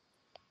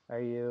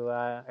are you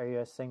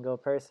a single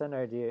person,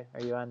 or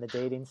are you on the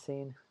dating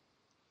scene?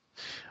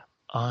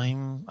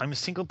 I'm a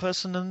single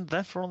person and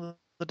therefore on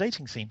the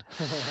dating scene.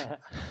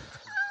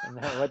 And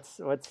what's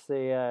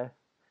the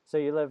so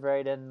you live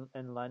right in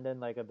London,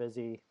 like a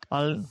busy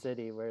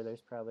city where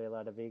there's probably a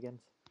lot of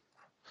vegans?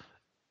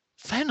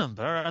 Fair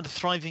number, and a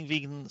thriving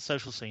vegan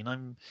social scene.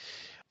 I'm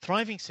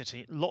thriving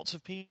city, lots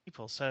of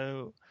people.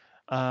 So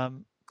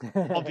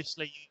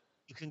obviously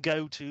you can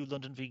go to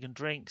London Vegan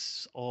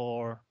Drinks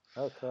or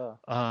cool.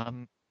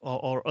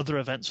 or other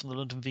events from the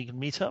London Vegan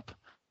Meetup,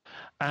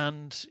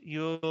 and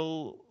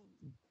you'll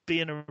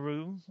be in a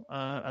room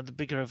at the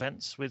bigger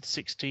events with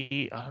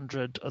 60,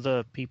 100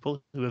 other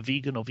people who are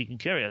vegan or vegan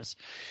curious.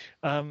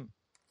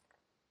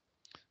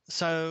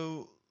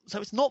 So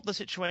it's not the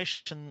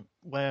situation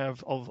where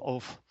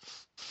of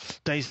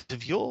days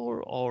of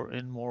yore or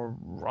in more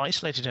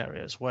isolated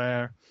areas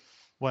where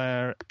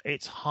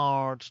it's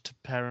hard to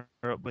pair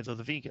up with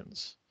other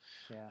vegans.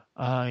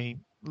 Yeah.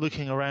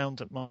 Looking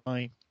around at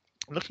my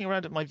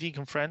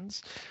vegan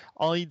friends,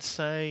 I'd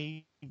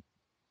say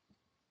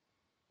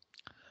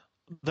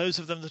those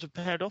of them that have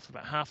paired off,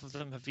 about half of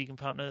them have vegan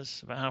partners,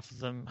 about half of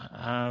them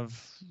have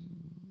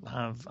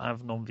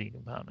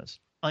non-vegan partners.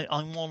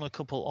 I'm on a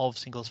couple of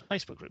singles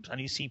Facebook groups, and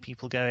you see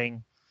people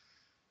going,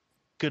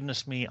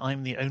 goodness me,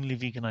 I'm the only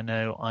vegan I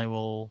know. I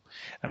will...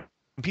 And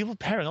people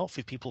pairing off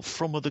with people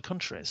from other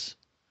countries.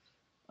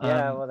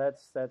 Yeah, well,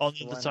 that's on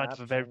the other side of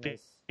a very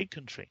big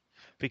country,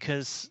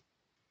 because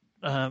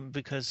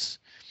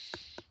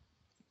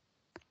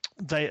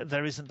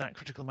there isn't that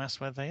critical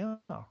mass where they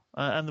are.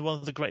 And one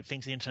of the great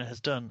things the internet has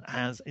done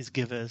is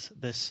give us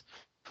this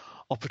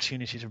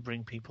opportunity to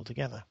bring people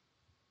together.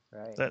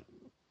 Right.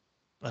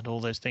 And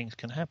all those things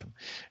can happen.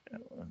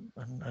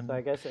 And so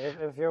I guess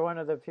if you're one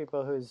of the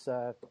people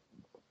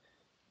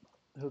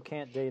who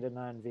can't date a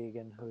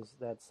non-vegan,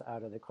 that's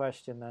out of the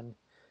question, then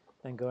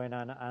going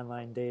on an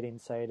online dating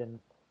site and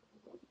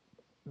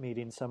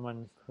meeting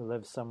someone who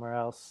lives somewhere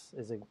else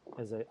is an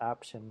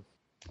option.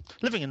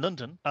 Living in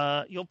London,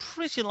 you're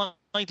pretty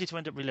likely to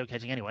end up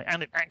relocating anyway.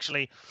 And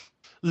actually,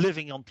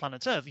 living on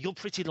planet Earth, you're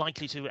pretty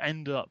likely to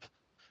end up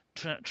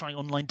trying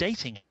online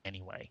dating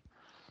anyway.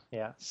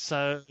 Yeah.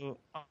 So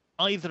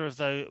either of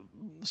those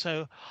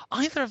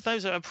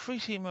are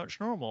pretty much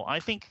normal.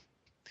 I think,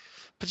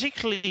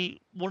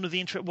 particularly one of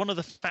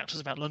the factors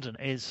about London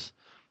is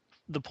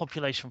the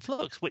population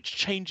flux, which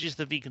changes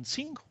the vegan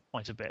scene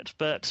quite a bit.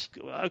 But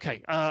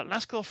okay,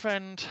 last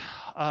girlfriend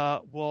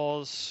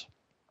was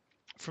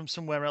from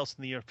somewhere else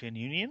in the European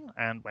Union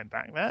and went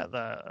back there.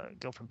 The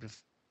girlfriend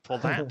before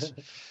that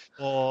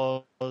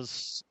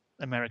was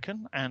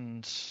American,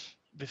 and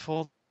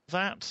before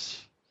that...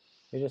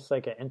 You're just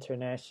like an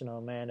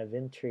international man of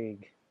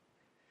intrigue.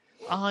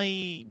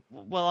 Yes,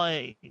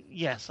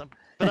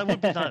 but I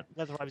would be that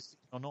whether I was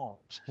or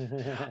not.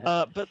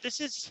 But this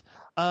is,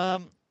 I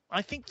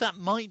think that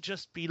might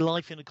just be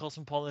life in a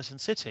cosmopolitan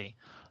city.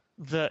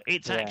 That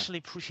it's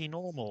actually pretty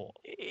normal.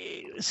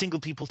 Single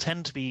people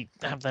tend to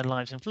have their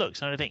lives in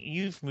flux, and I think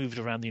you've moved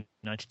around the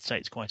United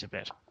States quite a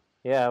bit.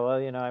 Yeah,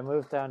 well, I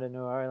moved down to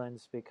New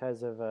Orleans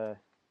because of a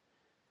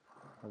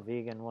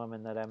vegan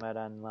woman that I met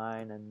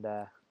online, and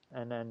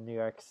then New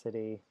York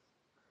City.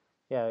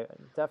 Yeah,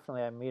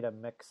 definitely I meet a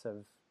mix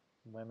of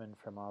women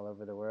from all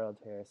over the world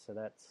here, so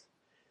that's...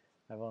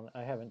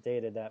 I haven't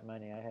dated that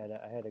many. I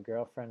had a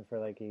girlfriend for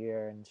like a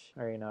year,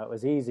 it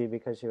was easy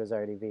because she was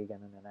already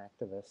vegan and an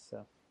activist,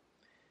 so...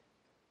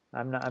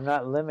 I'm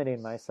not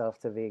limiting myself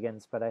to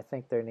vegans, but I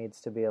think there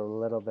needs to be a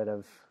little bit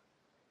of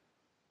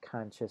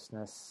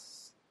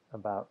consciousness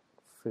about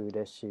food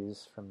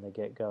issues from the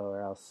get-go,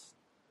 or else,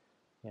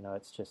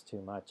 it's just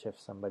too much if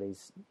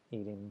somebody's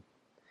eating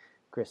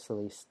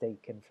gristly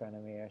steak in front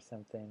of me or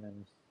something.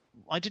 And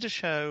I did a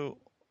show,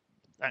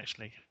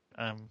 actually,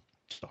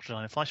 Dr.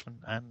 Elena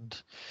Fleischman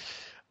and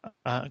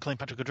Colin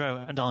Patrick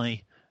Goodrow, and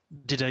I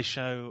did a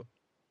show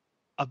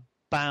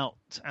about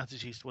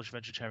attitudes towards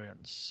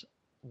vegetarians,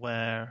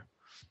 where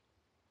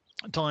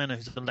Diana,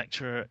 who's a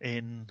lecturer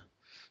in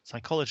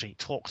psychology,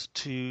 talks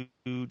to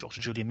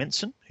Dr. Julia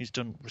Minson, who's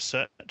done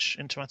research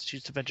into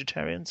attitudes to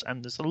vegetarians,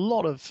 and there's a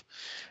lot of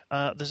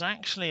there's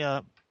actually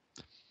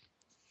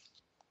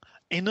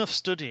enough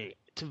study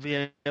to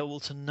be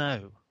able to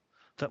know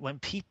that when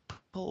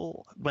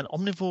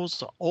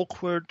omnivores are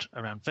awkward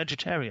around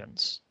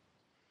vegetarians,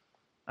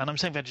 and I'm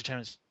saying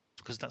vegetarians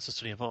because that's a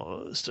study of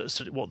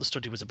what the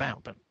study was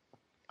about, but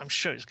I'm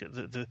sure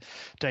the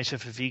data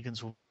for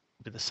vegans will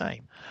be the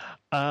same.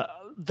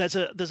 There's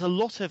a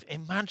lot of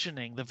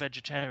imagining the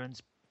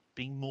vegetarians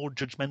being more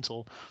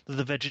judgmental than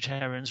the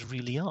vegetarians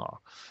really are.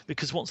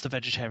 Because once the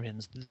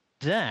vegetarian's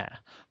there,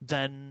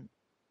 then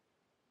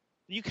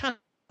you can't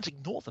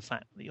ignore the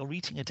fact that you're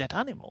eating a dead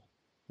animal.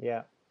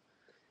 Yeah.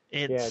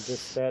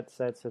 Just that's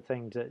the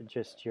thing.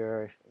 Just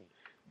your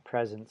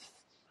presence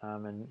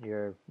and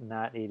your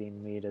not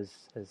eating meat is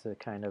a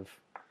kind of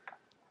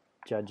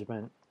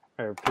judgment,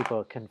 or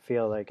people can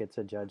feel like it's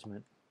a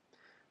judgment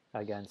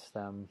against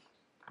them,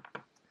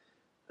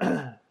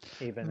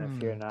 even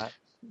if you're not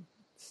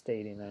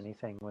stating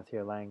anything with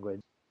your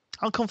language.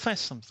 I'll confess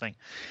something.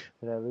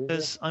 Did I lose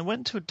Because I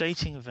went to a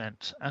dating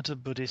event at a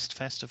Buddhist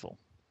festival,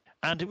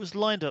 and it was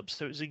lined up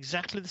so it was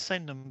exactly the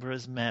same number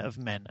of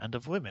men and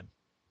of women.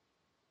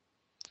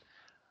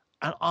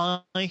 And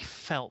I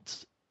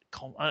felt,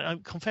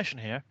 confession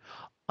here,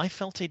 I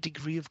felt a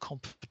degree of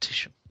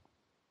competition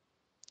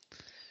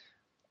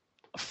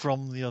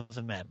from the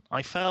other men.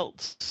 I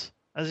felt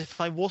as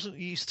if I wasn't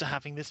used to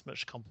having this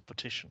much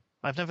competition.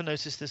 I've never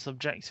noticed this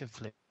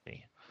objectively,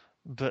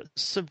 but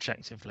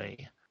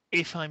subjectively,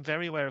 if I'm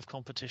very aware of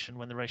competition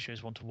when the ratio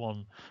is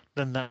 1-to-1,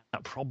 then that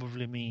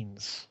probably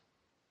means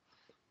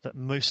that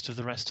most of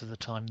the rest of the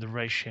time the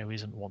ratio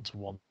isn't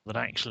 1-to-1, that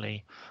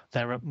actually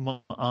there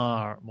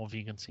are more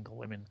vegan single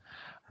women.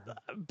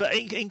 But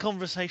in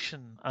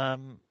conversation,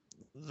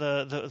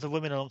 the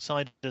women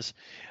alongside us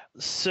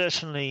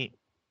certainly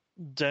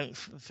don't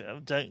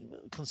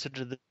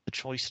consider the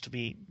choice to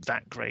be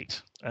that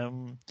great.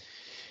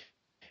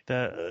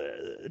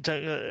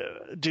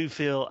 Do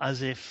feel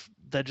as if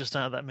there just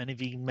aren't that many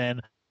vegan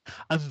men,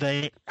 and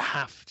they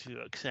have to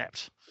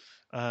accept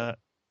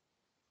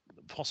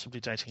possibly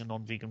dating a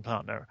non-vegan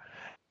partner.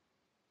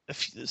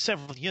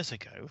 Several years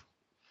ago,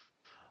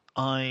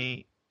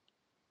 I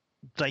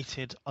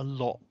dated a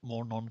lot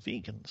more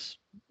non-vegans,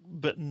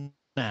 but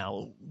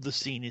now the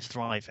scene is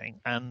thriving,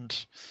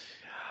 and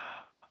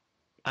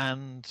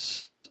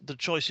the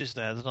choice is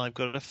there that I've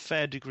got a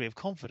fair degree of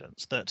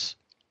confidence that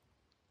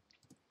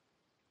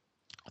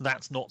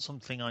that's not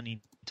something I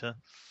need to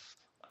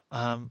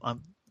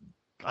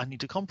I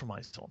need to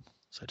compromise on,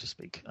 so to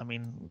speak. I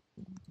mean,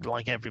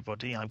 like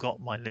everybody, I've got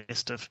my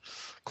list of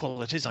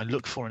qualities I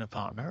look for in a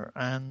partner,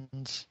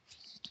 and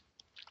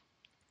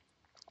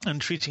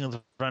treating other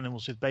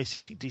animals with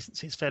basic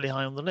decency is fairly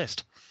high on the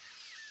list.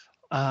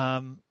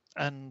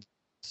 And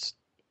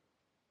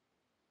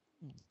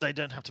they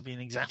don't have to be in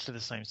exactly the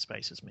same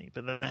space as me,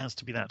 but there has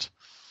to be that.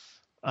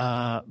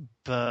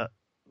 But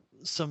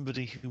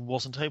somebody who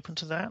wasn't open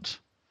to that,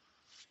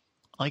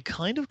 I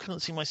kind of couldn't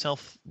see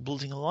myself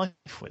building a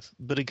life with.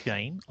 But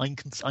again,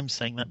 I'm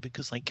saying that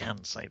because I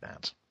can say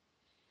that,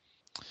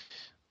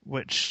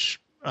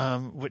 which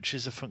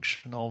is a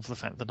function of the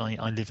fact that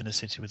I live in a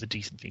city with a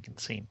decent vegan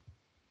scene.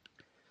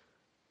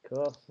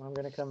 Cool. I'm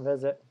going to come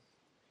visit.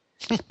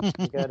 We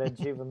got a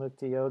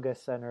Jivamukti Yoga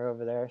Center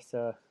over there,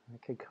 so I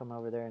could come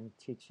over there and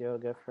teach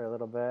yoga for a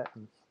little bit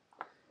and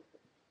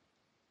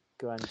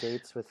go on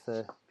dates with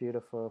the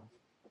beautiful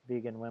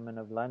vegan women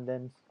of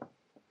London.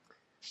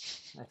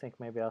 I think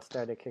maybe I'll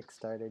start a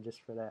Kickstarter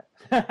just for that.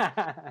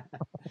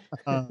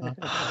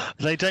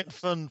 They don't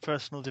fund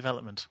personal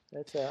development.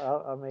 That's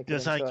I'll make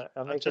it into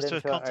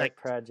an art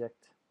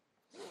project.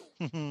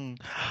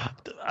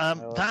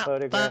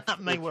 That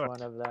may work.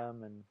 One of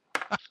them and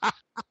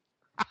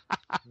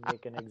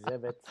make an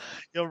exhibit.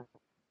 You're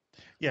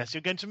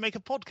going to make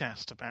a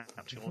podcast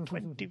about your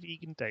 20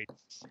 vegan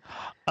dates.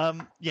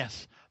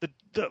 Yes,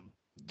 the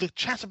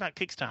chat about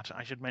Kickstarter,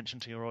 I should mention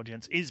to your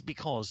audience, is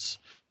because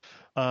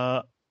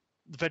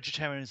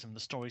vegetarianism, the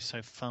story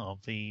so far,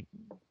 the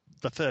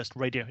first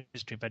radio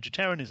history of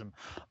vegetarianism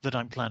that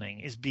I'm planning,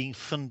 is being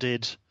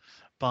funded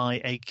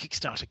by a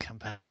Kickstarter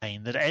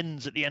campaign that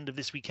ends at the end of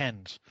this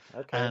weekend.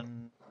 Okay.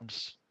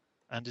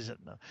 And is it?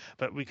 No.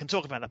 But we can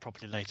talk about that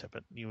properly later.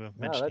 But you were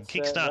mentioning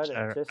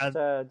Kickstarter.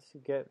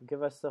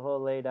 Give us the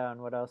whole laydown.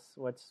 What else?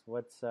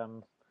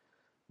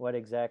 What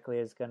exactly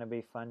is going to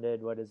be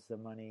funded? What is the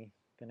money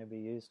going to be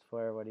used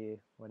for? What do you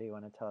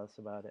want to tell us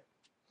about it?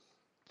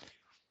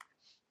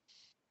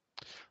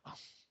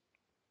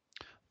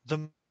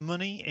 The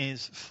money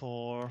is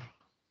for.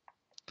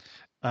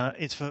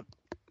 It's for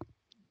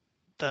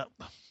the.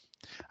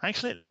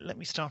 Actually, let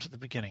me start at the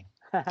beginning.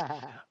 Go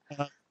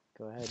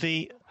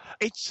ahead.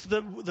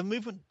 The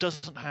movement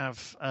doesn't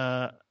have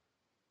a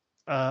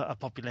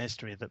popular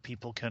history that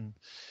people can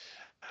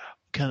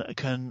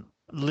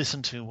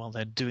listen to while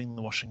they're doing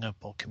the washing up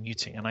or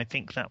commuting, and I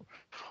think that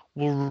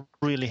will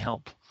really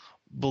help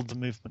build the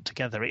movement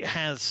together. It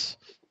has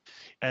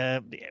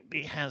a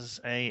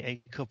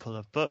couple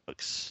of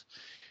books,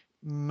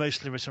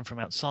 mostly written from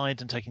outside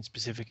and taking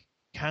specific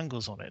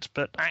angles on it,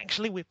 but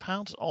actually we're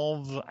part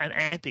of an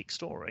epic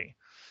story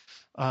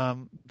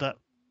that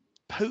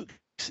pokes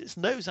its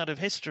nose out of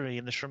history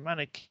in the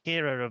Shamanic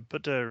era of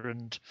Buddha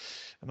and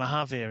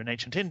Mahavir in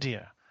ancient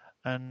India,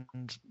 and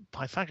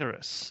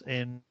Pythagoras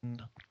in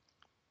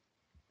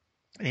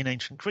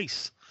ancient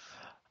Greece.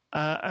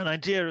 An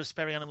idea of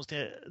sparing animals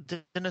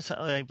dinner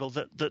table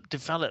that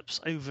develops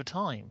over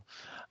time,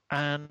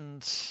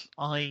 and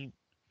I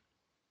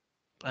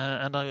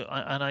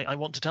I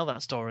want to tell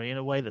that story in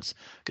a way that's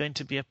going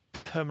to be a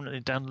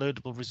permanently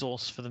downloadable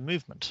resource for the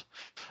movement,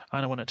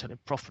 and I want to tell it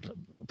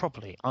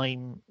properly.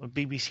 I'm a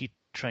BBC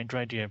trained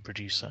radio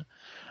producer.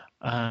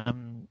 I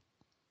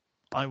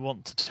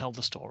want to tell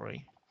the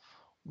story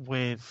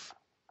with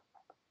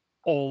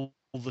all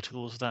the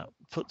tools that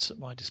puts at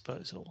my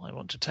disposal. I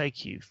want to take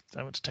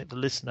the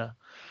listener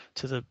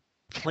to the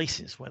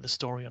places where the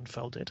story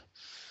unfolded,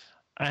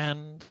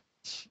 and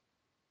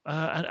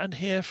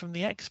hear from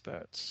the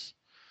experts.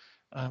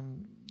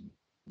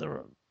 There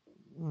are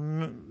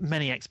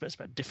many experts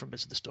about different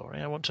bits of the story.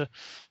 I want to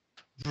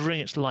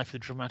bring it to life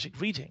with dramatic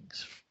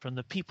readings from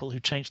the people who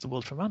changed the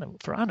world for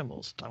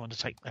animals. I want to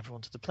take everyone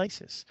to the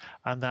places,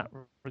 and that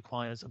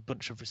requires a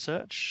bunch of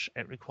research.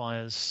 It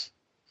requires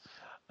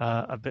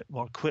a bit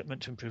more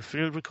equipment to improve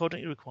field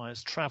recording. It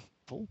requires travel,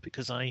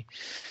 because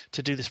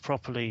to do this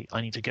properly,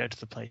 I need to go to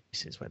the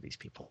places where these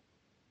people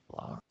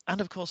are. And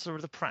of course, there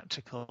are the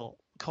practical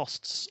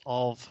costs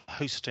of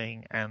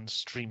hosting and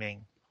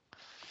streaming,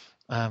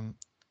 and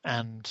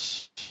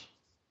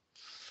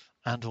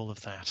all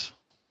of that.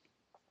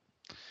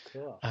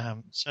 Cool.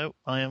 So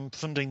I am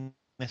funding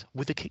this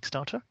with a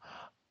Kickstarter.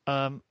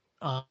 I'm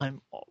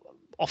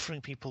offering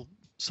people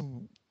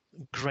some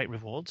great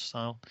rewards.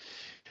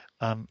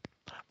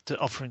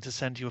 Offering to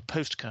send you a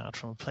postcard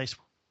from a place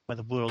where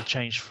the world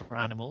changed for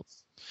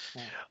animals.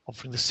 Yeah.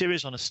 Offering the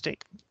series on a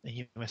stick,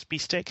 a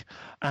USB stick,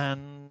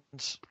 and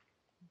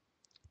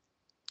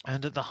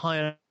at the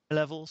higher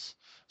levels,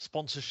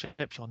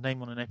 sponsorship, your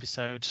name on an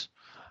episode,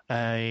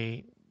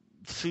 a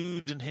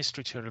food and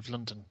history tour of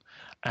London,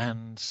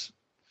 and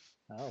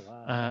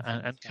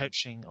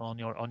coaching on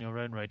your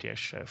own radio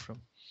show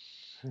from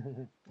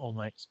all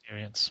my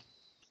experience.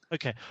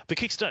 Okay, the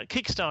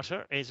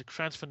Kickstarter is a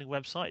crowdfunding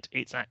website.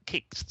 It's at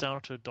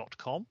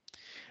kickstarter.com,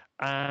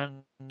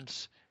 and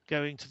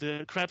going to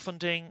the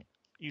crowdfunding,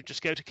 you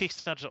just go to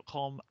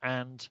kickstarter.com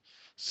and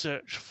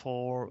search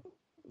for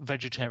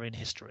vegetarian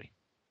history.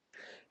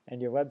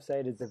 And your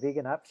website is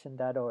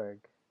theveganoption.org.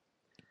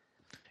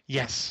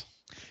 Yes,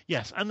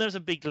 and there's a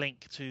big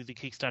link to the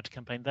Kickstarter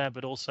campaign there,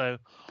 but also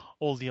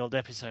all the old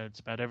episodes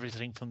about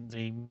everything from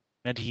the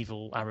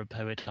medieval Arab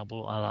poet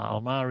Abu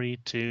al-Mari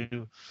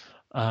to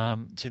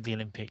the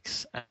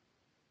Olympics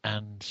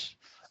and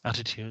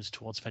attitudes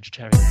towards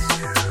vegetarians.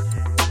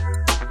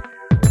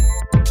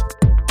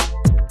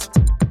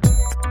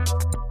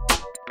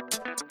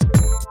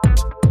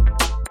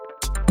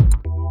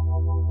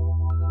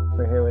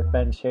 We're here with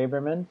Ben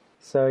Shaberman.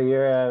 So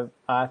you're an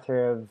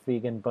author of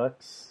vegan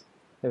books.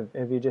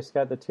 Have you just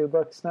got the 2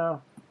 books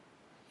now?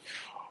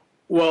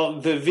 Well,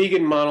 the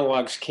Vegan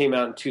Monologues came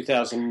out in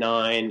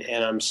 2009,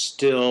 and I'm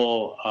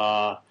still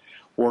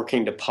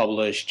working to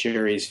publish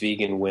Jerry's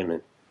Vegan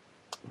Women.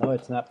 Oh,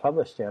 it's not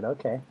published yet.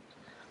 Okay.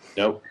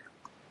 Nope.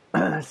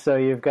 So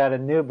you've got a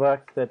new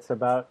book that's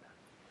about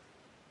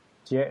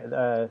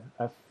a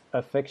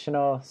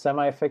fictional,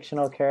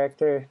 semi-fictional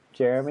character,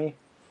 Jerry,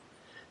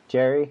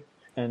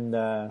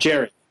 and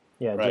Jerry.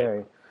 Yeah, right.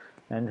 Jerry,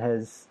 and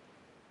his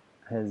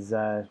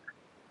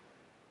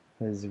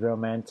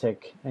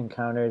romantic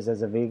encounters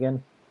as a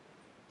vegan.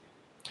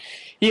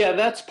 Yeah,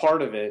 that's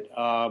part of it.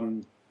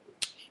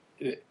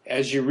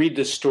 As you read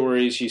the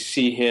stories, you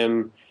see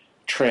him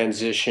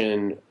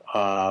transition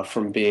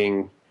from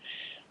being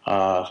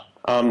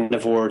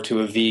omnivore to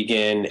a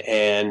vegan,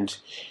 and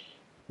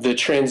the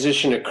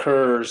transition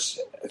occurs.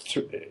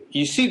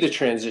 You see the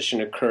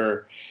transition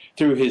occur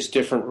through his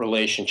different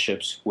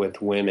relationships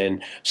with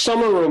women.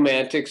 Some are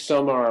romantic,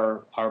 some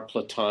are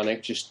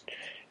platonic, just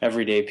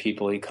everyday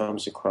people he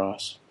comes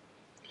across.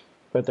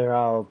 But they're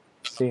all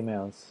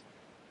females.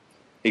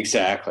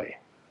 Exactly.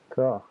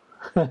 Cool.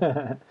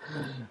 And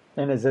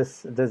does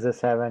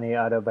this have any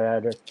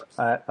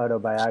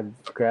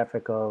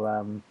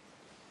autobiographical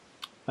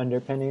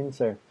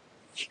underpinnings, or?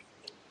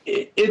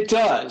 It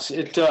does.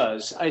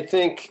 I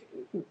think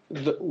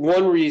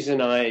one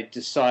reason I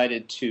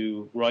decided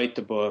to write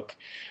the book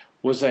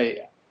was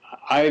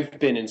I've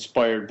been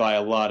inspired by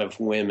a lot of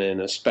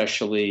women,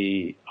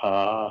 especially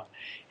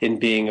in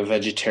being a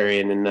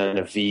vegetarian and then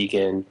a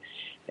vegan.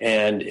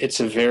 And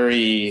it's a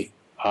very,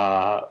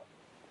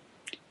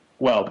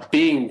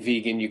 being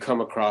vegan, you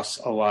come across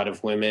a lot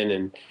of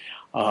women,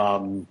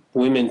 and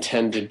women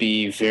tend to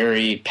be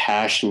very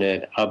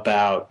passionate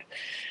about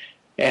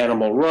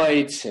animal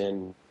rights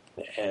and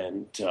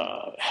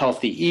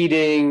healthy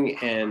eating,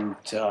 and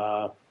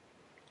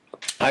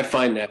I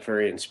find that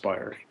very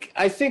inspiring.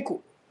 I think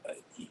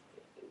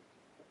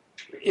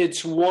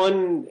it's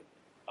one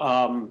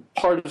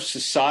part of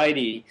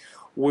society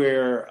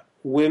where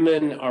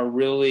women are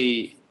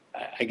really,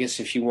 I guess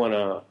if you want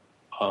to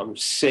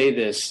say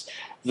this,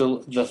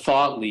 the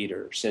thought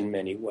leaders in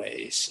many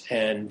ways.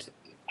 And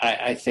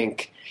I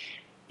think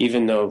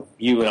even though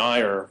you and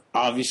I are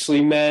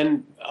obviously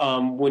men,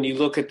 when you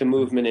look at the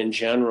movement in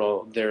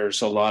general,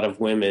 there's a lot of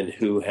women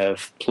who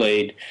have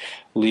played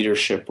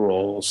leadership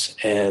roles,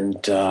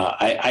 and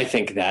I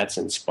think that's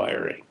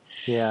inspiring.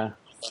 Yeah.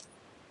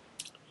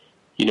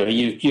 You know,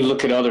 you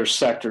look at other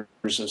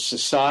sectors of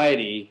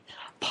society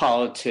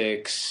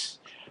politics,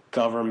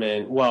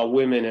 government, while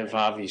women have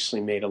obviously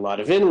made a lot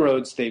of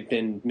inroads, they've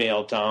been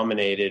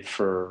male-dominated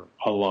for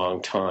a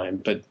long time.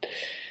 But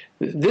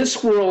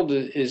this world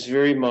is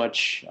very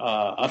much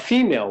a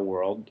female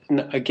world.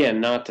 Again,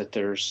 not that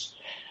there's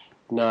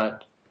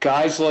not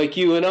guys like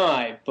you and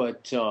I,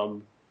 but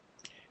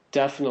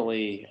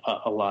definitely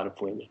a lot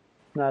of women.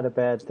 Not a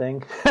bad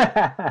thing.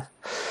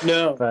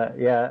 No. But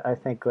yeah, I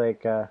think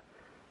like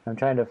I'm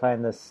trying to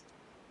find this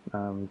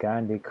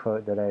Gandhi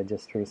quote that I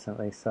just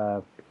recently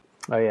saw.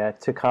 Oh yeah,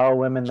 to call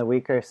women the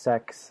weaker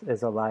sex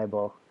is a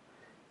libel.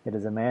 It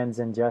is a man's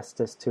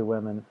injustice to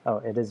women. Oh,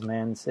 it is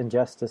man's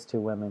injustice to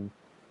women.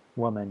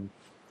 Woman.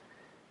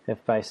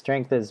 If by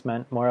strength is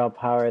meant moral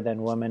power,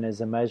 then woman is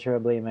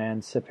immeasurably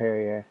man's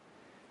superior.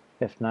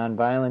 If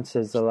nonviolence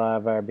is the law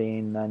of our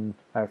being, then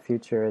our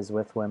future is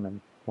with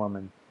women.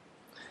 Woman.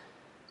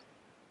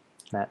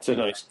 That's a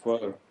nice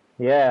quote.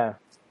 Yeah.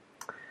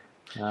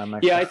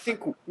 I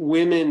think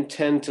women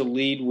tend to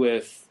lead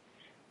with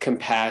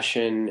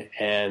compassion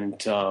and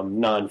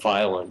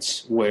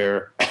nonviolence,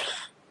 where,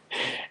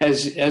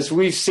 as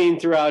we've seen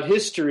throughout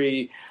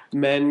history,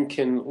 men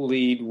can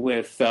lead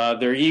with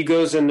their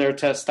egos and their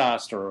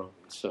testosterone.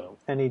 So,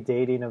 any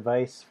dating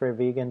advice for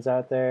vegans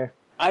out there?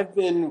 I've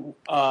been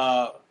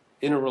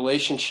in a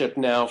relationship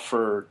now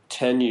for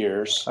 10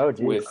 years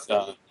with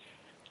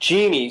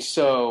Jeannie,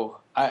 so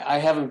I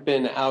haven't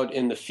been out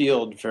in the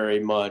field very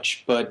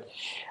much, but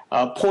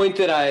a point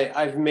that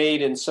I've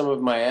made in some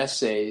of my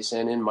essays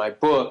and in my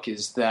book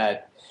is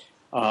that,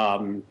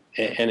 and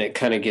it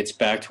kind of gets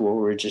back to what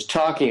we were just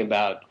talking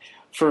about,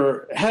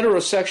 for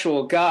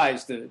heterosexual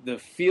guys, the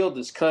field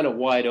is kind of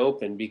wide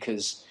open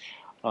because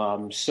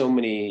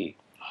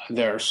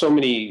there are so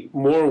many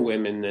more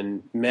women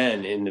than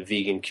men in the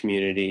vegan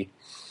community.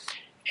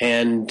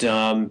 And,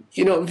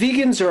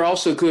 vegans are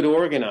also good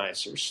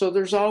organizers. So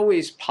there's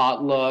always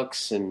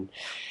potlucks, and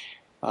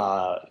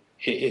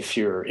if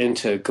you're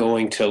into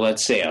going to,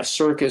 let's say, a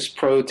circus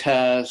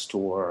protest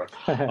or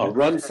a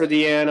run for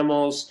the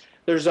animals,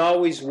 there's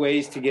always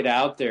ways to get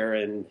out there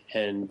and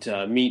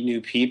meet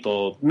new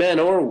people, men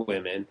or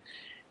women.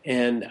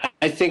 And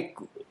I think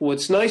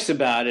what's nice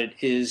about it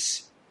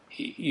is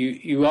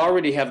you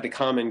already have the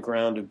common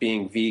ground of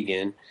being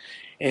vegan.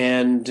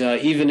 And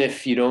even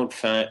if you don't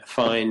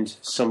find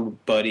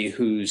somebody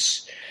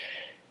who's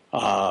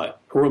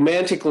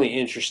romantically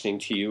interesting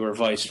to you or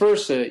vice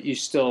versa, you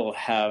still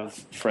have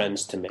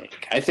friends to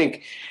make. I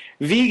think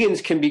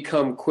vegans can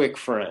become quick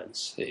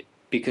friends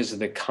because of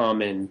the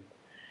common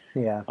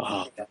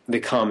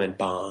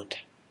bond.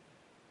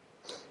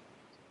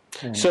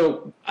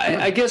 So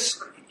I guess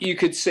you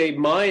could say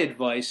my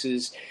advice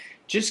is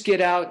just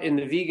get out in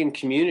the vegan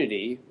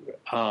community,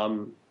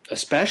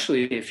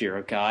 especially if you're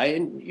a guy,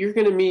 and you're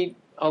going to meet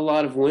a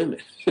lot of women.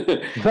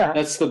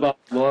 That's the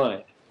bottom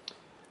line.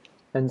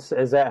 And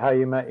is that how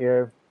you met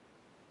your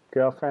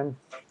girlfriend,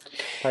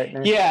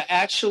 partner? Yeah,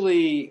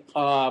 actually,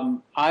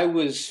 I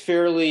was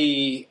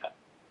fairly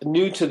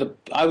new to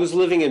I was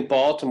living in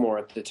Baltimore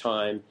at the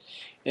time,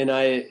 and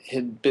I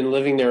had been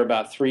living there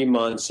about 3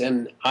 months,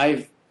 and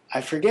I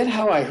forget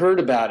how I heard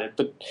about it,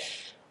 but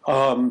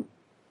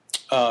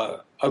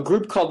a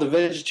group called the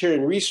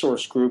Vegetarian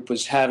Resource Group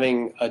was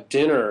having a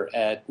dinner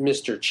at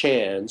Mr.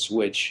 Chan's,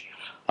 which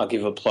I'll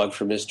give a plug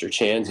for Mr.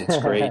 Chan's. It's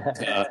great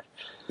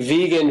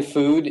vegan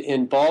food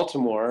in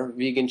Baltimore,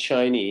 vegan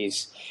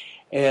Chinese.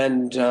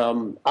 And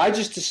I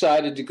just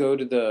decided to go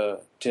to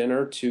the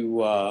dinner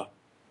to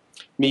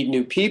meet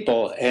new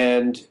people.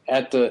 And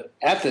at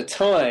the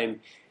time,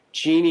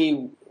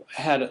 Jeannie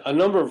had a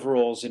number of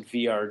roles at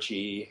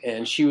VRG,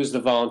 and she was the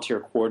volunteer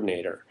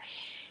coordinator.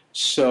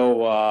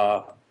 So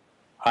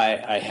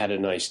I had a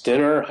nice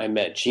dinner. I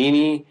met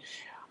Jeannie.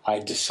 I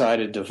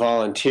decided to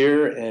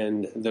volunteer,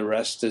 and the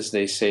rest, as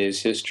they say,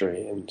 is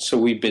history. And so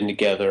we've been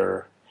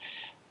together.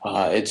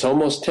 It's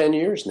almost 10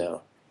 years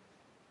now.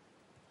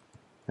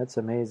 That's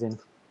amazing.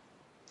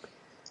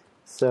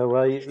 So,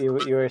 well, you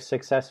were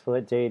successful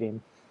at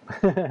dating.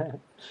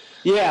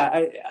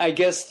 Yeah, I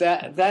guess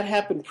that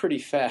happened pretty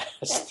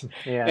fast.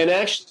 Yeah. And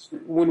actually,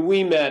 when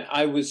we met,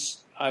 I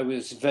was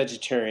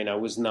vegetarian. I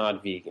was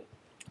not vegan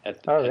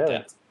at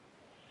that.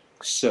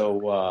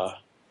 So,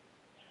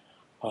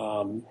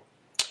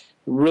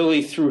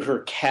 really through her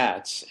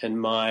cats and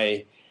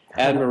my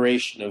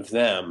admiration of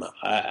them,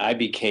 I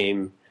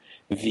became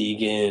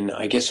vegan.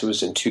 I guess it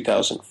was in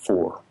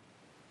 2004.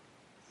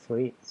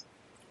 Sweet.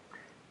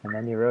 And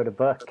then you wrote a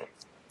book.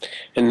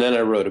 And then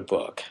I wrote a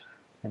book.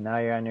 And now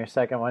you're on your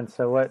second one.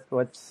 So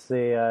what's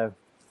it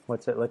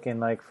looking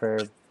like for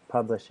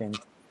publishing?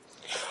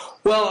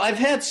 Well, I've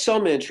had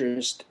some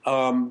interest,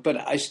 but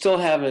I still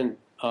haven't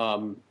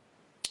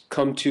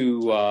come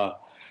to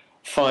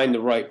find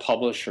the right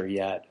publisher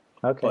yet.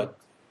 Okay. But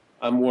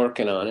I'm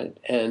working on it.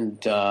 And,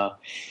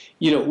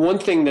 one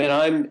thing that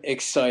I'm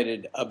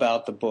excited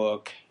about the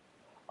book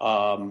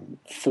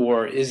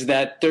for is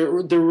that there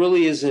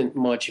really isn't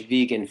much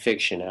vegan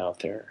fiction out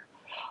there.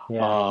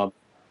 Yeah.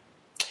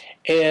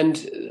 And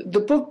the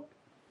book,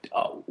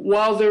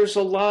 while there's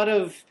a lot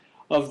of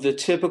of the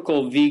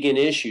typical vegan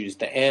issues,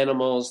 the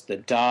animals, the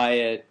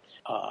diet,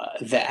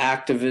 the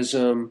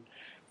activism.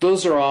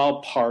 Those are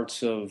all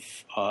parts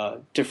of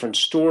different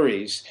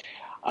stories.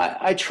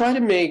 I tried to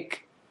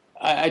make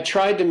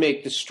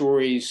the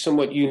stories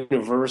somewhat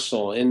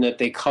universal in that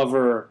they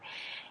cover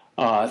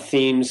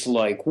themes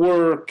like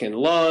work and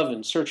love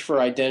and search for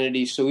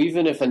identity. So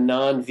even if a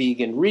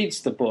non-vegan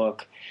reads the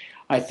book,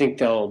 I think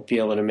they'll be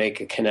able to make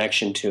a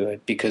connection to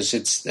it because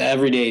it's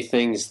everyday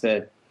things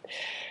that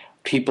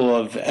people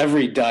of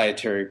every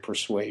dietary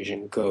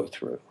persuasion go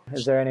through.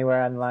 Is there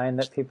anywhere online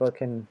that people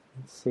can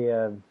see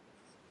a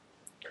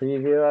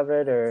preview of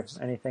it or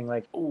anything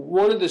like?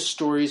 One of the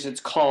stories, it's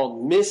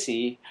called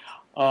Missy,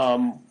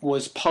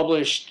 was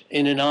published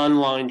in an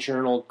online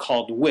journal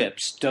called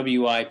WIPS,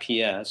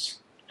 W-I-P-S,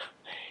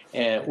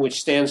 which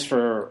stands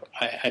for,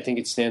 I think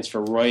it stands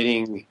for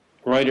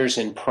Writers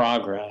in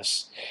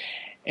Progress.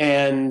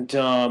 And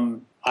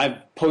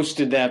I've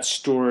posted that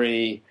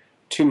story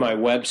to my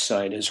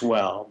website as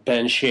well,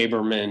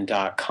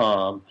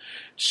 benshaberman.com,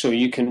 so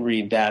you can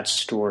read that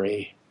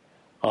story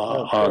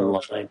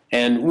online.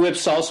 And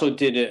WIPS also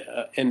did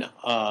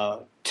a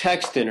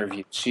text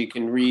interview, so you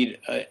can read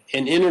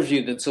an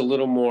interview that's a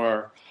little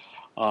more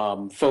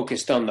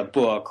focused on the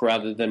book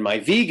rather than my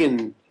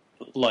vegan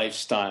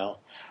lifestyle,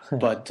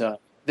 but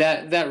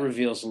that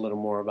reveals a little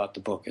more about the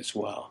book as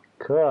well.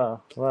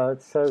 Cool. Well,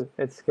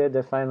 it's good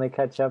to finally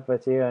catch up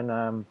with you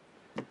and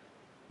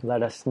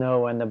let us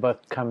know when the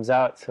book comes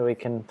out so we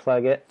can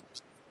plug it.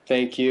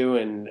 Thank you,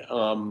 and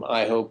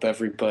I hope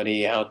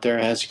everybody out there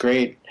has a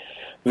great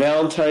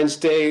Valentine's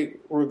Day,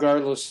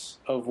 regardless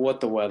of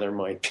what the weather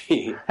might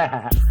be.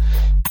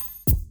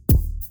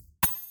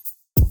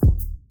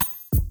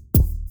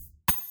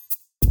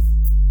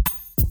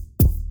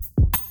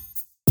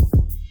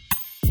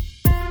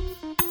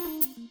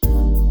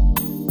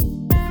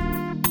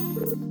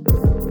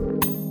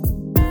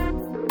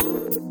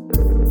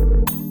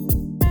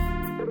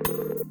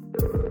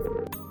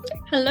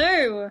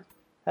 Hello.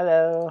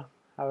 Hello.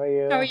 How are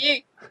you? How are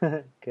you?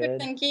 Good.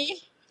 Thank you.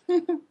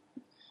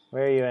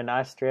 Where are you, in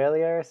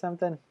Australia or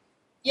something?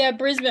 Yeah,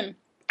 Brisbane.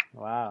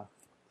 Wow.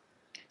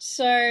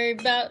 So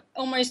about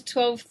almost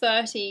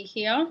 12:30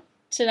 here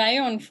today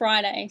on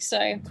Friday. So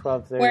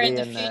 12:30 we're in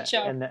the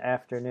future. In the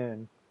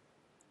afternoon.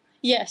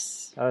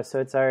 Yes. Oh, so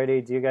it's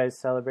already, do you guys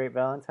celebrate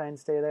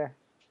Valentine's Day there?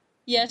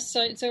 Yes,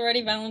 so it's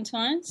already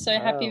Valentine's. So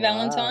happy wow.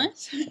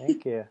 Valentine's.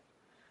 Thank you.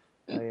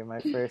 Oh, you're my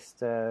first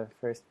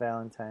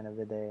Valentine of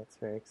the day. It's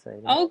very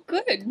exciting. Oh,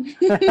 good.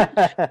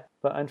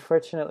 But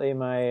unfortunately,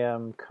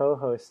 my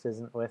co-host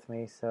isn't with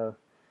me, so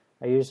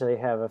I usually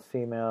have a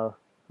female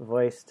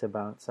voice to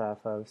bounce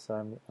off of. So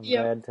I'm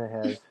glad to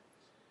have.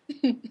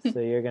 So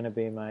you're going to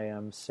be my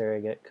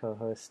surrogate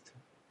co-host.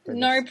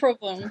 No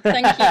problem.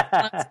 Thank you for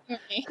asking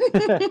me.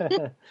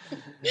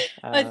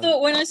 I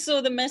thought when I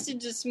saw the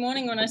message this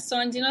morning when I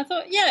signed in, I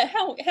thought, yeah,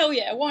 hell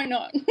yeah, why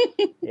not?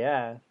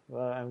 Yeah,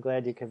 well, I'm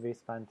glad you could be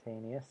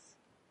spontaneous.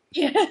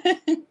 Yeah.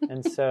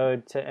 And so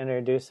to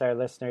introduce our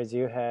listeners,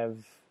 you have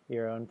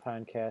your own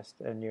podcast,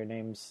 and your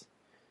name's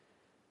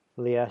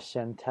Leah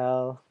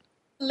Chantel.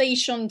 Lee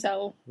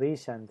Chantel. Lee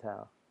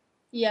Chantel.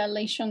 Yeah,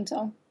 Lee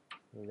Chantel.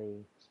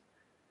 Lee.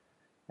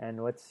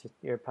 And what's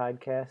your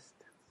podcast?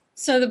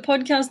 So the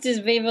podcast is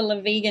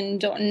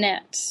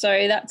vivalavegan.net.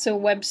 So that's a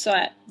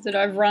website that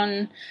I've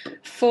run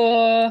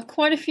for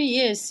quite a few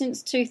years,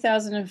 since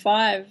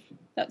 2005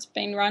 that's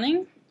been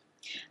running.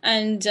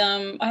 And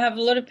I have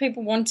a lot of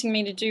people wanting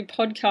me to do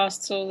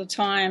podcasts all the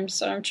time,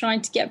 so I'm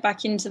trying to get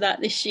back into that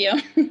this year.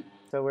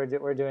 So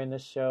we're doing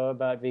this show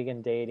about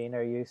vegan dating.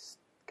 Are you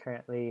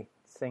currently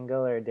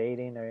single or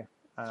dating, or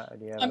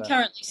do you have I'm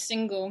currently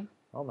single.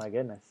 Oh my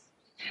goodness.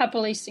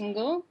 Happily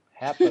single.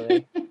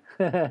 Happily.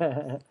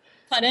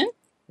 Pardon?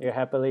 You're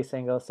happily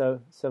single.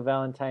 So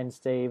Valentine's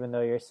Day, even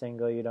though you're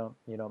single, you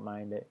don't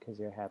mind it because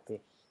you're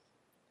happy.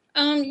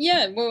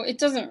 Yeah, well, it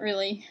doesn't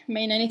really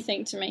mean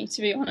anything to me,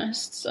 to be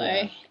honest.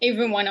 So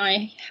even when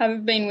I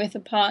have been with a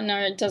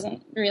partner, it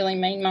doesn't really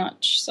mean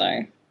much. So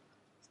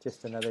it's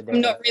just another day. I'm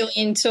not really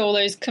into all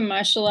those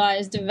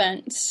commercialized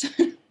events.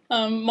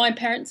 My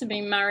parents have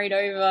been married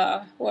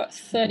over,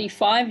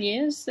 35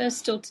 years. They're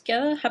still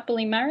together,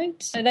 happily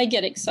married. So they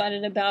get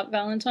excited about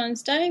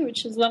Valentine's Day,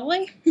 which is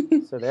lovely.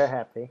 So they're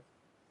happy.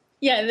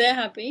 Yeah, they're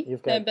happy.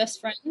 They're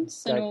best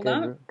friends and all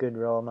that. Good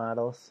role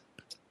models.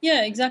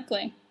 Yeah,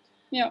 exactly.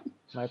 Yeah.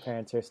 My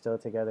parents are still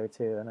together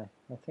too, and I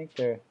think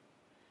they're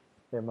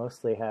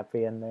mostly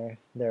happy in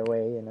their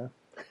way, you know.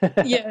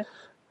 Yeah.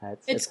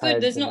 It's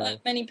good. There's not know.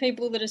 that many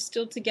people that are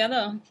still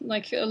together.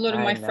 Like a lot of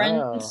my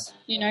friends,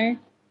 you know,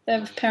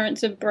 their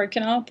parents have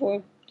broken up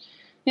or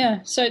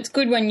so it's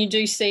good when you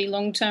do see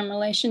long-term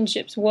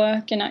relationships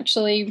work and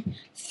actually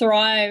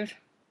thrive.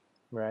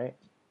 Right.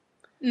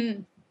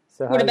 Mm.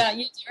 So what about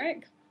you,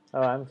 Derek?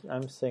 Oh,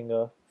 I'm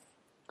single.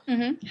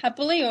 Mm-hmm.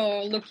 Happily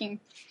or looking?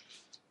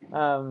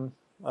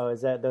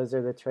 Is that those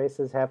are the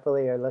choices,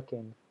 happily or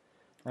looking?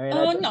 I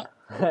mean, no.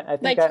 I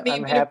think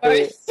I'm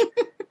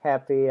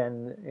happy,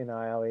 and you know,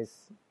 I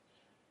always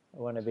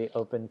want to be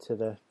open to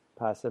the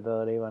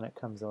possibility when it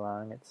comes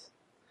along.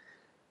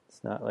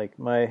 It's not like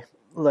my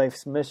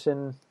life's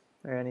mission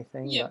or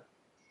anything. Yeah.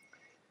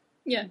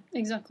 Yeah,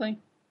 exactly.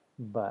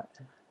 But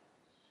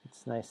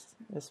it's nice,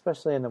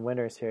 especially in the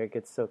winters here. It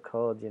gets so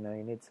cold, you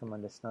need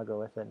someone to snuggle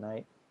with at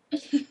night.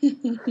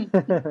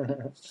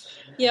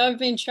 Yeah, I've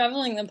been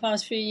traveling the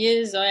past few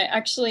years. I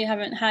actually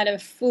haven't had a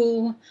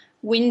full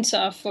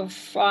winter for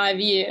 5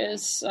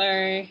 years,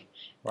 so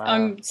Wow.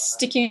 I'm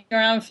sticking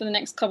around for the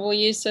next couple of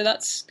years, so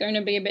that's going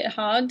to be a bit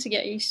hard to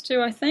get used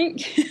to, I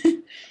think.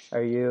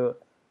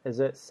 Is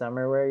it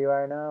summer where you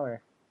are now,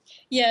 or?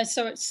 Yeah,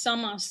 so it's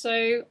summer.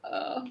 So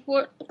I'll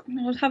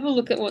have a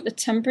look at what the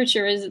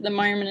temperature is at the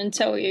moment and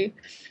tell you.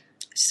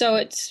 So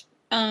it's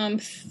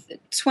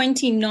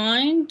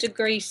 29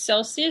 degrees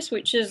Celsius,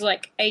 which is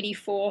like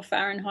 84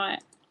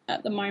 Fahrenheit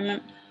at the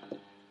moment.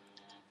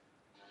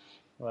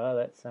 Wow,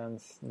 that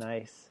sounds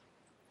nice.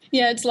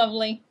 Yeah, it's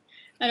lovely.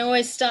 And I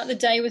always start the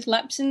day with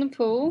laps in the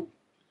pool,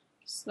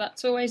 so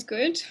that's always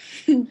good.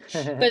 But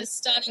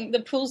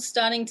the pool's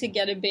starting to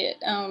get a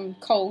bit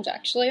cold,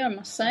 actually, I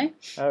must say.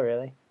 Oh,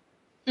 really?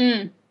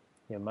 Mm.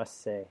 You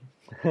must say.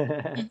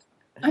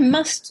 I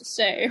must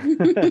say.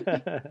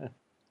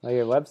 Well,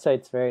 your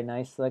website's very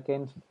nice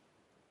looking.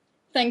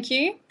 Thank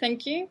you.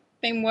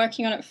 Been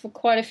working on it for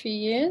quite a few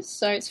years,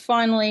 so it's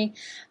finally,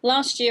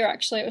 last year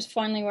actually, it was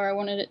finally where I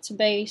wanted it to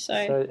be. So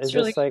is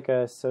this like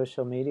a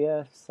social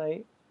media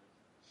site?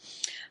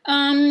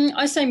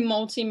 I say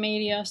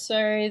multimedia,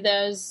 so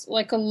there's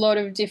like a lot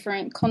of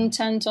different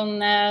content on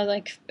there,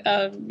 like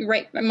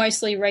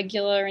mostly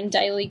regular and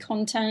daily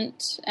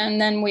content, and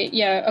then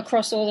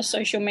across all the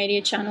social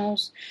media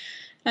channels.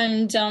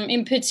 And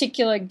in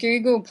particular,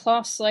 Google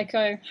Plus, like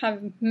I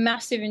have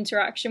massive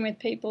interaction with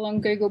people on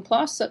Google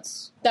Plus.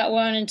 That's that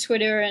one, and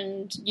Twitter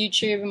and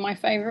YouTube are my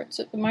favorites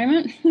at the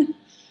moment.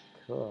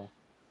 Cool.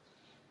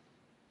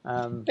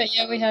 But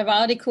yeah, we have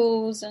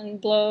articles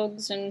and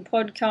blogs and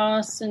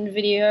podcasts and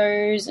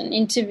videos and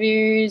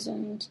interviews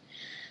and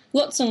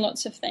lots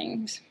of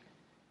things.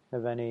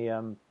 Have any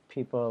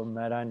people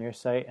met on your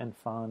site and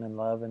fallen in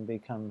love and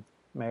become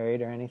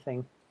married or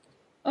anything?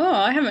 Oh,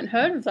 I haven't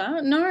heard of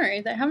that. No,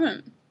 they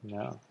haven't.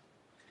 No.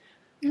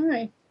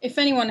 No. If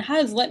anyone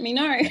has, let me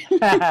know.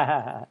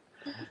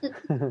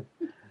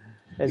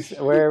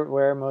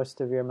 Where are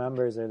most of your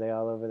members? Are they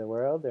all over the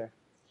world, or?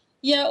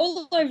 Yeah,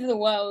 all over the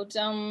world.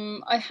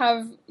 I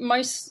have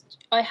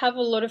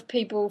a lot of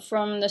people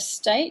from the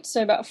States,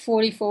 so about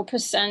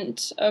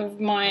 44% of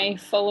my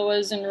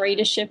followers and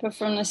readership are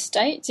from the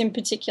States, in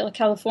particular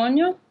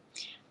California.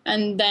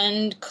 And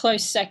then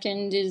close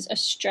second is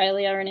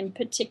Australia, and in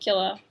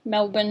particular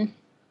Melbourne.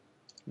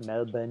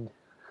 Melbourne,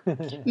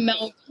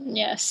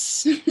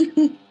 yes.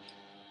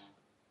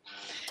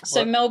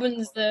 So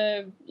Melbourne's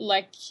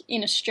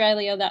in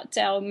Australia, that's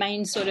our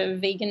main sort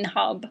of vegan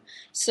hub.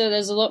 So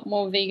there's a lot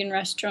more vegan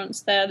restaurants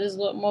there. There's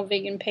a lot more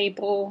vegan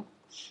people.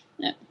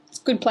 Yeah,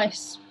 it's a good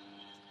place.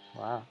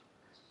 Wow.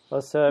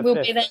 Well, so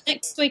we'll be there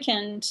next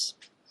weekend.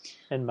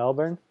 In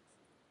Melbourne?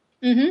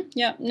 Mm-hmm.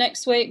 Yeah,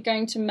 next week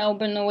going to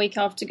Melbourne, the week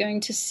after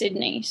going to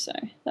Sydney. So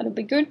that'll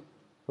be good.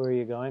 Who are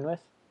you going with?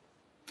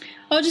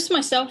 Oh, just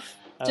myself.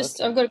 Okay.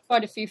 I've got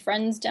quite a few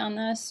friends down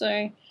there,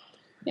 so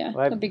yeah,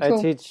 well, that'd be cool.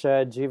 I teach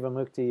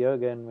Jivamukti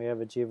Yoga, and we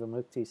have a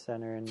Jivamukti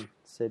center in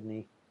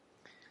Sydney.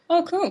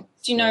 Oh, cool.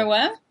 Do you know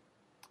where?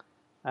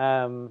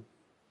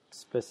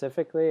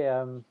 Specifically,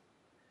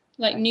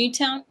 like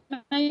Newtown,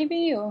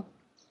 maybe, or?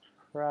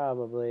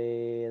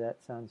 Probably.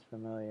 That sounds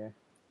familiar.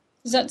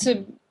 That's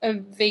a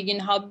vegan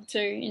hub too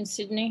in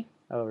Sydney.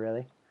 Oh,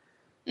 really?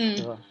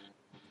 Cool.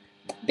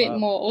 A bit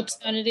more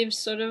alternative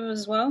sort of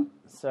as well.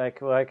 So I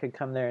could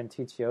come there and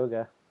teach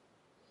yoga.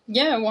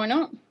 Yeah, why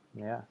not?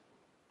 Yeah.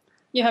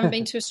 You haven't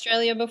been to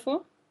Australia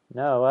before?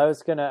 No, I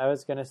was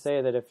gonna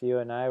say that if you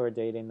and I were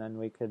dating, then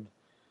we could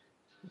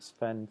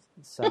spend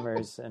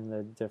summers in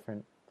the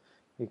different.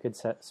 You could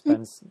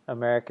spend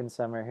American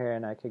summer here,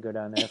 and I could go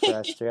down there for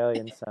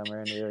Australian summer,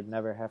 and we would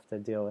never have to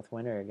deal with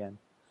winter again.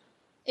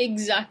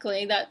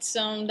 Exactly. That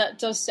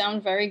does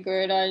sound very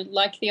good. I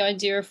like the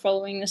idea of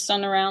following the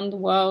sun around the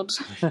world.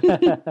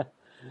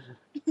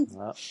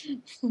 Well.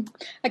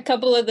 A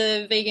couple of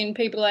the vegan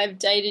people I've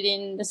dated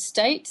in the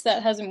States,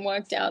 that hasn't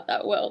worked out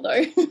that well,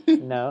 though.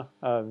 No?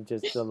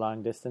 Just a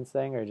long distance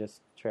thing, or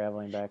just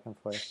traveling back and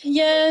forth?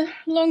 Yeah,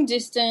 long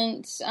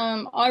distance.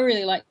 I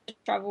really like to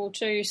travel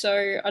too,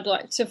 so I'd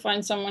like to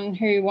find someone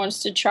who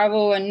wants to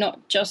travel and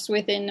not just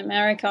within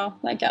America,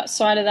 like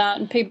outside of that,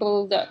 and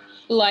people that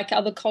like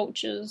other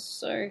cultures,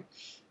 so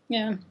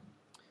yeah.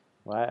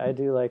 Well, I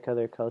do like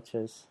other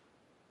cultures.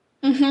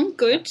 Mm-hmm,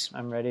 good.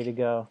 I'm ready to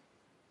go.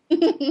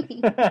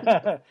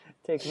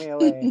 Take me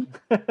away.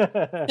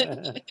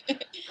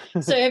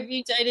 So have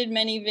you dated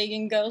many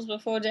vegan girls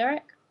before,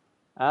 Derek?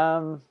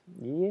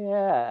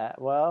 Yeah,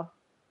 well,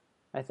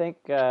 I think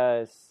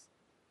 3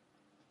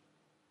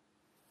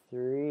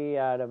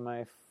 out of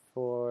my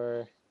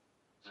 4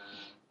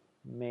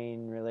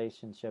 main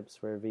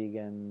relationships were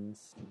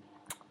vegans.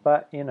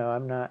 But,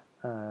 I'm not,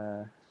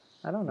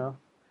 I don't know.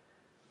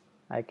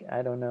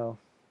 I don't know.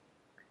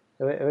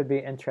 It would be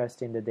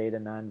interesting to date a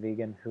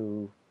non-vegan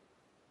who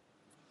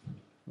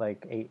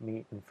like ate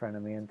meat in front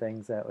of me and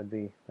things, that would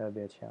be a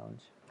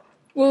challenge.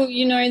 Well,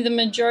 you know, the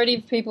majority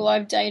of people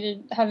I've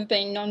dated have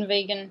been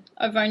non-vegan.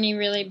 I've only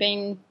really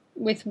been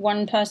with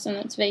one person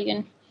that's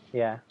vegan.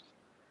 Yeah.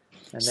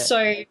 And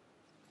so,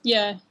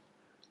 yeah.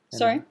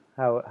 Sorry?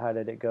 How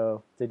did it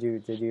go? Did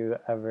you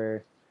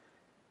ever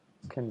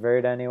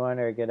convert anyone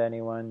or get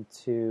anyone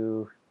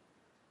to,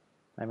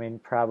 I mean,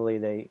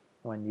 probably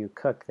when you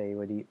cook, they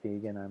would eat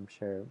vegan, I'm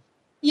sure.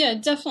 Yeah,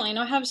 definitely. And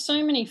I have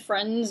so many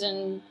friends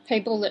and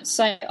people that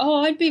say,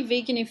 "Oh, I'd be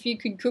vegan if you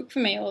could cook for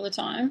me all the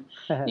time."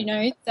 You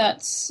know,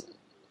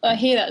 I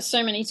hear that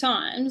so many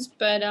times,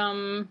 but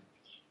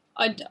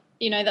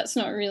that's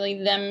not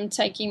really them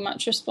taking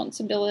much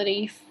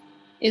responsibility,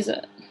 is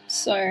it?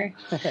 So,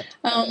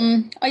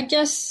 I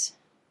guess,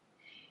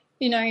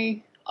 you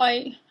know,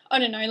 I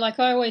don't know. Like,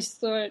 I always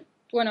thought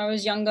when I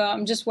was younger,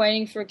 I'm just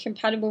waiting for a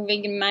compatible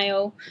vegan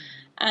male,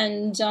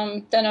 and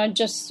then I'd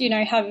just, you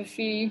know, have a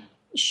few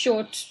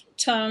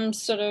short-term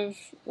sort of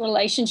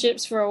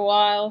relationships for a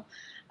while,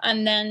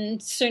 and then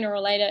sooner or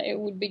later it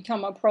would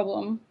become a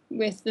problem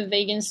with the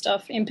vegan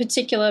stuff, in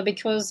particular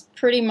because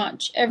pretty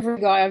much every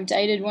guy I've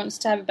dated wants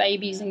to have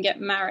babies and get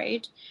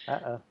married.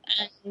 Uh-oh.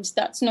 And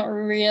that's not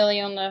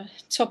really on the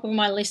top of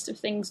my list of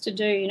things to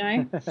do, you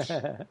know.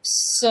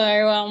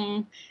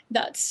 So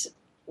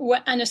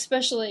and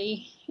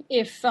especially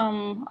if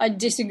I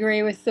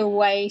disagree with the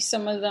way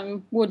some of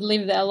them would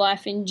live their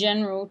life in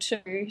general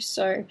too.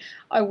 So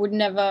I would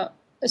never,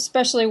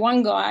 especially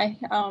one guy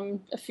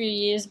a few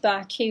years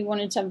back, he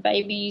wanted to have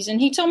babies,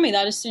 and he told me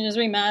that as soon as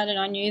we met, and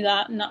I knew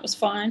that, and that was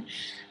fine.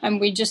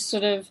 And we just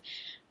sort of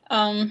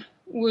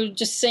were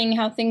just seeing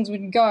how things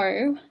would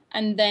go.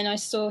 And then I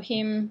saw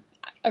him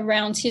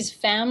around his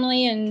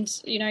family, and,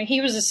 you know,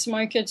 he was a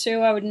smoker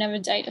too. I would never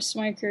date a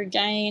smoker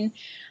again.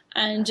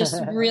 And just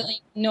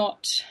really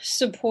not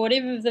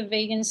supportive of the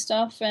vegan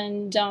stuff,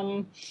 and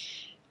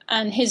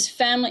his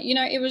family, you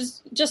know, it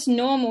was just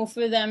normal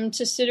for them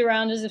to sit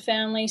around as a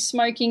family,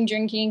 smoking,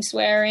 drinking,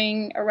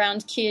 swearing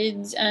around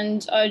kids,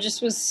 and I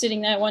just was sitting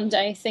there one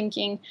day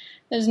thinking,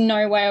 there's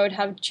no way I would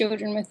have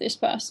children with this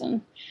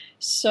person.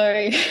 So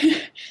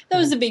that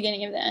was the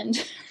beginning of the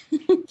end.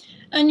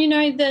 And, you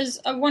know, there's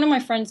one of my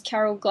friends,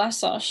 Carol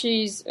Glasser,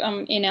 she's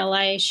in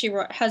LA. She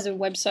has a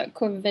website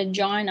called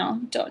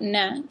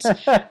vagina.net.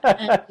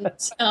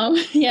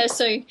 And, yeah,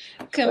 so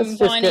combining Let's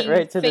just get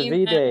right to the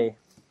V-Day.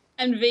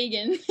 And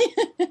vegan.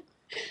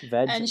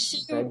 And she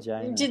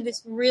did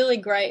this really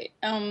great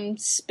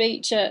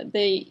speech at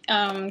the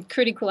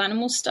Critical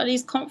Animal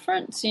Studies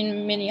Conference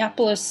in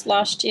Minneapolis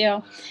last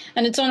year.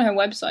 And it's on her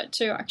website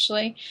too,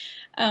 actually.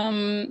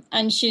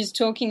 And she's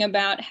talking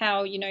about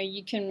how, you know,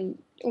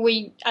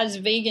 we as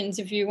vegans,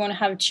 if you want to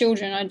have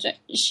children,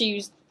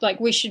 she's like,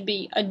 we should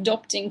be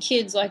adopting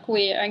kids like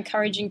we're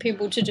encouraging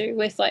people to do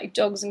with like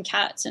dogs and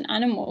cats and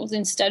animals,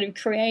 instead of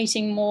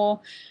creating more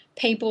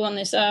people on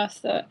this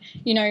earth that,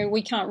 you know,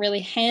 we can't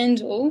really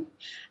handle.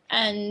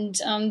 And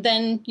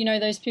then, you know,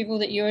 those people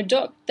that you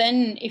adopt,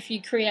 then if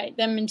you create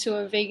them into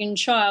a vegan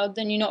child,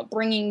 then you're not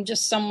bringing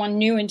just someone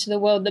new into the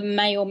world that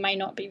may or may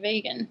not be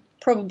vegan.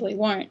 Probably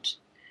won't.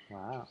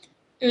 Wow.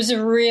 It was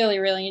a really,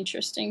 really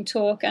interesting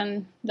talk,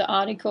 and the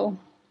article.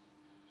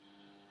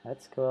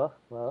 That's cool.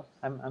 Well,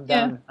 I'm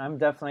down. Yeah. I'm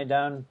definitely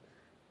down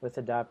with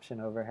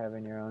adoption over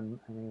having your own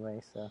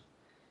anyway. So.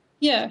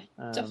 Yeah,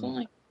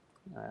 definitely.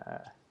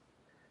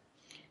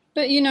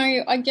 But, you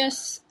know, I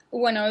guess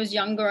when I was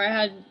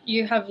younger,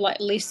 you have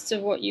like lists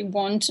of what you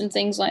want and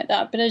things like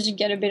that. But as you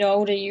get a bit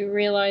older, you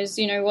realize,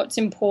 you know, what's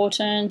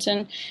important,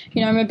 and,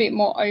 you know, I'm a bit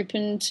more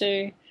open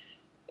to,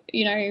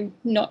 you know,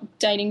 not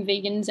dating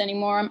vegans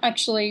anymore. I'm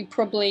actually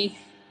probably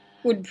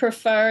would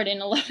prefer it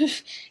in a lot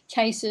of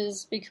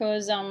cases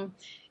because,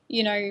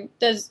 you know,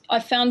 I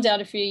found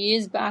out a few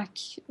years back,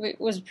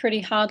 it was a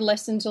pretty hard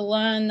lesson to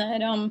learn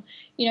that,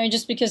 you know,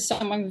 just because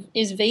someone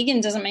is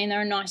vegan doesn't mean they're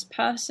a nice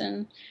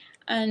person.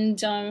 And,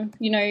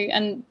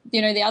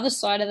 the other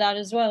side of that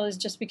as well is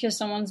just because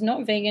someone's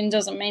not vegan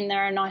doesn't mean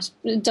they're not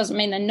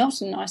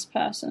a nice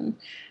person.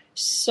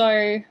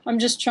 So I'm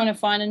just trying to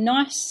find a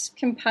nice,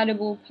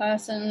 compatible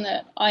person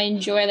that I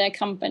enjoy their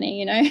company,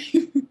 you know?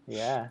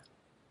 Yeah.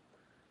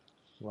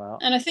 Well.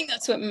 And I think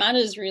that's what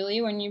matters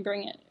really when you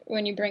bring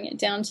it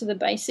down to the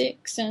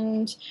basics.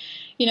 And,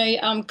 you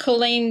know,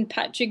 Colleen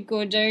Patrick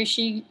Gordeau,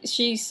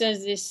 she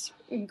says this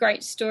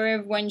great story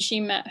of when she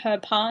met her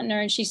partner,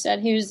 and she said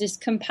he was this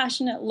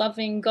compassionate,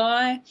 loving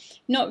guy,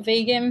 not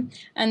vegan,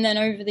 and then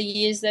over the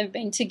years they've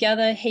been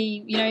together,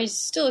 he, you know, he's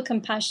still a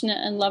compassionate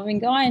and loving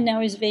guy, and now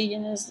he's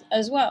vegan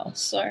as well.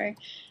 So,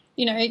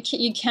 you know,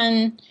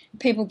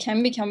 people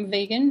can become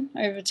vegan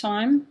over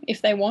time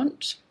if they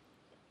want.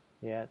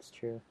 Yeah, it's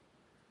true.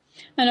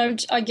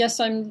 And I guess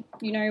you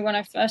know, when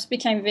I first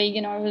became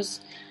vegan, I was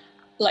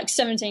like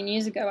 17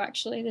 years ago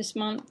actually this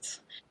month.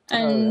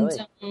 And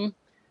really?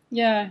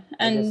 Yeah,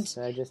 and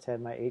I just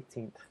had my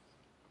 18th.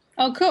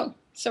 Oh, cool!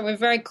 So we're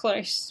very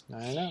close.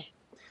 I know.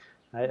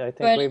 I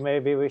think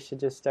maybe we should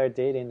just start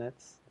dating. That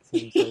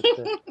seems like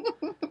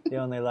the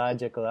only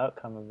logical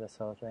outcome of this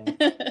whole thing.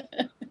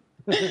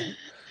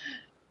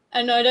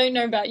 And I don't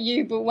know about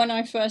you, but when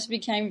I first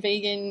became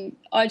vegan,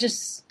 I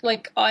just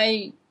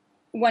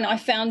when I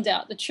found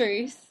out the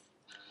truth,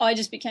 I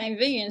just became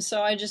vegan.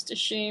 So I just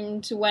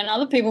assumed when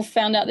other people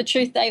found out the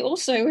truth, they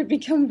also would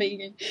become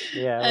vegan.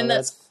 Yeah, and well,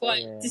 that's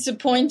quite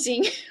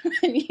disappointing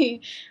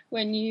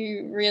when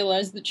you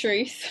realize the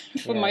truth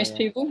for most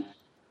people.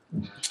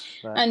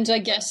 But, and I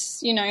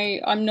guess,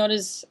 I'm not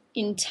as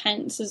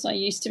intense as I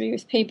used to be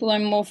with people.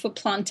 I'm more for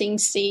planting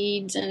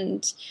seeds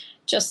and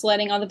just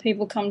letting other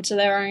people come to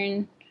their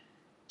own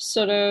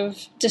sort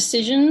of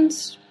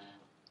decisions.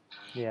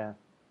 Yeah.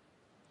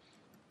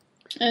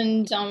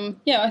 And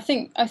I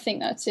think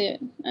that's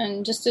it.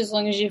 And just as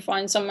long as you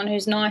find someone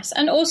who's nice,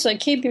 and also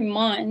keep in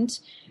mind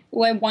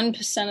we're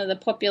 1% of the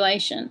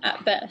population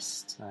at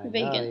best.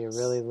 Vegans. You're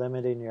really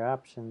limiting your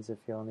options if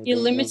you only. You're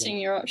limiting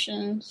your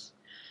options.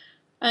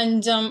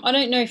 And I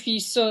don't know if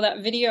you saw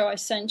that video I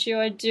sent you.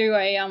 I do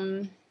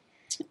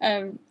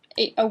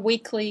a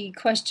weekly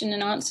question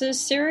and answers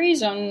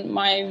series on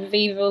my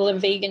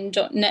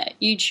vivalavegan.net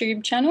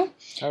YouTube channel.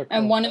 Okay.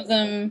 And one of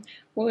them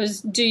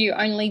was, do you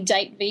only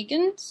date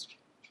vegans?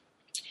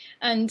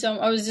 And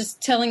I was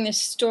just telling this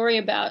story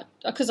about,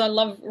 because I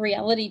love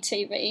reality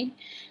TV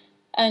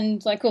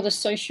and like all the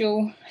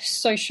social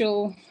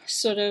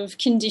sort of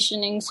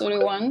conditioning sort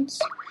of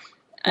ones.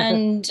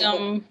 And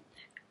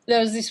there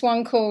was this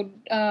one called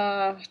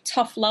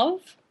Tough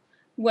Love,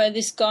 where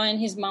this guy and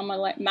his mum are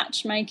like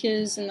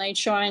matchmakers and they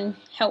try and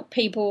help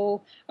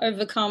people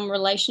overcome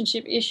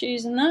relationship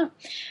issues and that.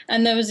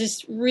 And there was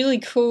this really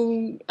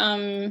cool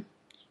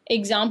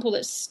example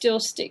that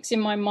still sticks in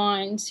my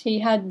mind. He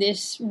had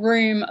this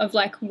room of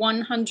like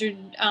 100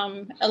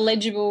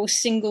 eligible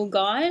single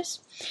guys,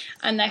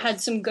 and they had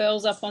some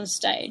girls up on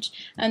stage.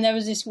 And there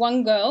was this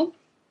one girl,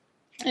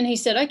 and he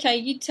said, okay,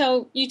 you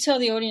tell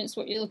the audience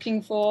what you're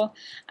looking for,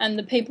 and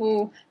the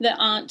people that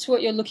aren't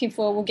what you're looking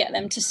for, will get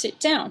them to sit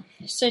down.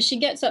 So she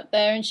gets up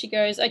there and she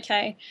goes,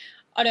 okay,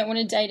 I don't want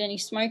to date any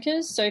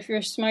smokers, so if you're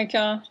a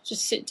smoker,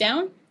 just sit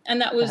down. And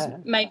that was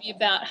maybe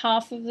about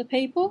half of the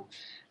people,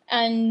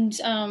 and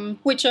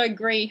which I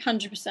agree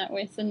 100%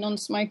 with, the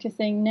non-smoker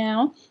thing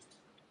now.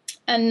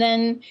 And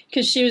then,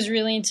 because she was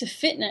really into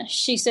fitness,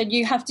 she said,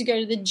 you have to go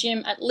to the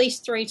gym at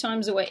least 3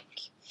 times a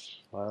week.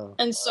 Wow.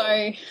 And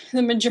so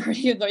the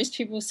majority of those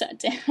people sat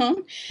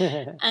down,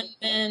 and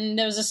then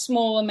there was a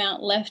small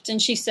amount left.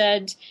 And she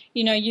said,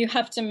 you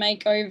have to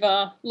make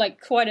over like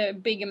quite a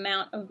big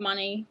amount of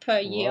money per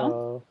year.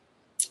 Whoa.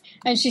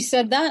 And she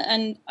said that,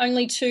 and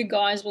only 2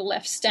 guys were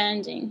left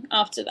standing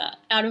after that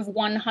out of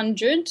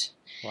 100.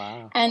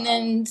 Wow. And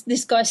then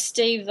this guy,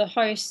 Steve, the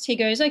host, he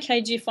goes, okay,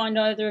 do you find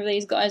either of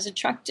these guys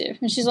attractive?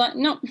 And she's like,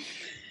 no.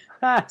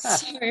 So out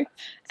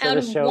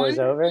the show was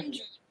over?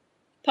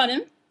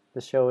 Pardon? The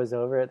show was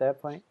over at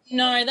that point?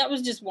 No, that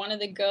was just one of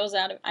the girls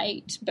out of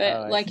 8.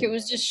 But it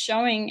was just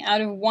showing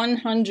out of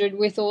 100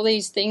 with all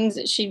these things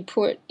that she'd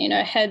put in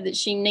her head that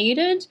she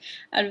needed.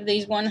 Out of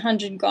these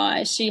 100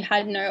 guys, she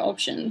had no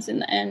options in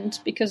the end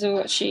because of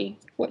what she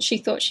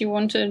thought she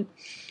wanted.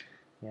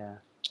 Yeah.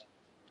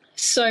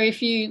 So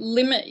if you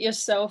limit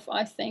yourself,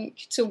 I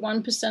think, to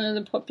 1% of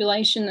the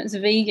population that's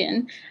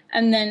vegan,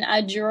 and then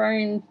add your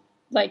own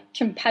like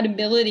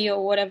compatibility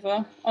or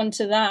whatever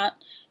onto that,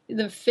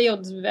 the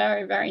field's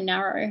very, very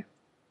narrow.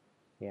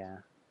 Yeah.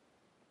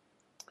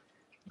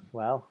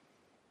 Well,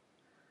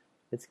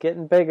 it's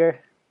getting bigger.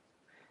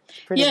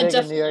 It's pretty big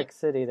definitely. In New York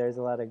City. There's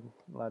a lot of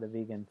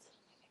vegans.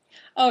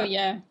 Oh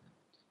yeah,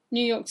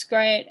 New York's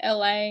great.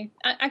 LA,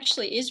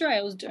 actually,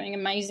 Israel's doing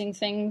amazing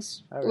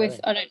things with.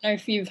 I don't know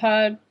if you've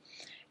heard,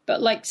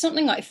 but like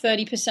something like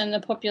 30%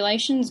 of the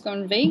population's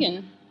gone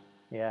vegan.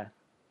 Yeah.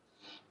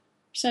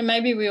 So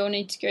maybe we all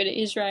need to go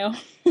to Israel.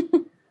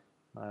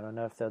 I don't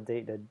know if they'll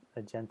date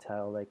a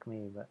Gentile like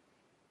me, but.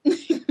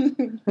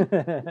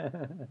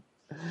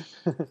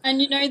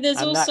 And there's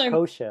I'm also. I'm not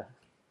kosher.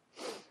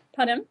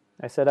 Pardon?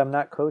 I said I'm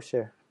not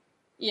kosher.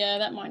 Yeah,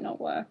 that might not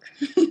work.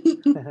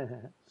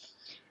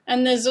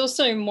 And there's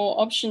also more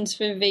options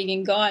for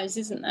vegan guys,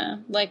 isn't there?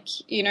 Like,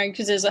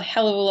 because there's a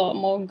hell of a lot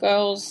more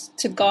girls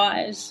to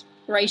guys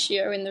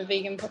ratio in the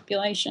vegan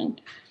population.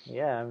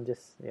 Yeah,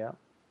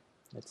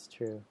 that's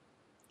true.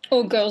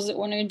 Or girls that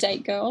want to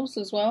date girls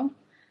as well.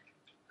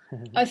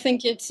 I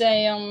think it's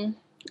a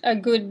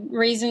good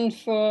reason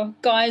for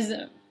guys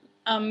that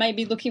may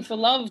be looking for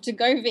love to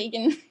go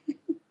vegan.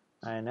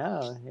 I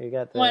know. You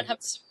got might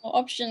have some more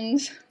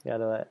options. You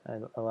got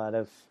a lot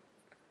of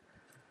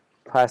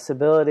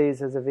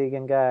possibilities as a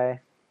vegan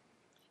guy.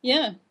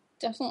 Yeah,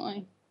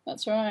 definitely.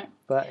 That's right.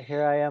 But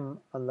here I am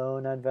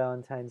alone on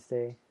Valentine's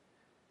Day.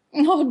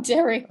 Oh,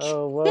 Derek.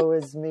 Oh, woe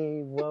is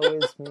me. Woe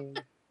is me.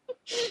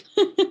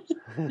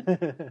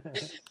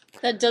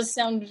 That does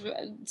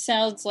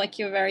sounds like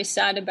you're very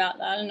sad about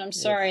that, and I'm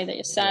sorry that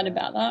you're sad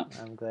about that.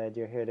 I'm glad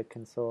you're here to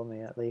console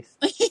me, at least.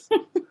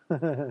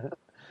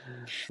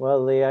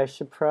 Well, Lee, I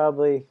should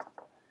probably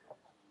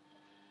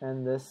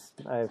end this.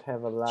 I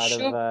have a lot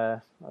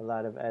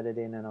of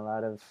editing and a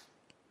lot of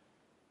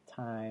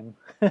time,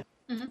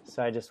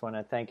 so I just want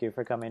to thank you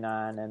for coming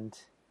on, and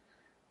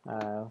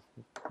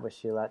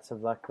Wish you lots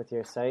of luck with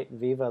your site,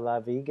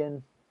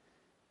 VivaLaVegan.com.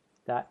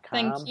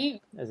 Thank you.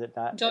 Is it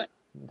 .net,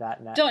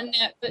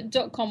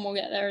 but .com will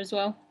get there as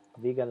well.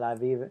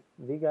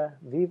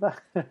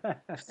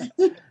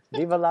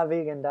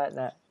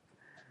 VivaLaVegan.net.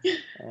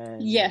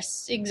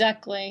 Yes,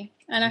 exactly.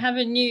 And I have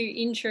a new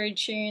intro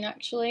tune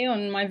actually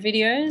on my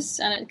videos,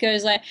 and it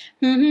goes like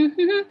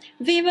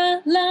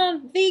Viva la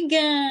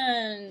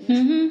vegan,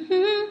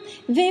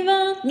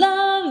 Viva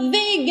la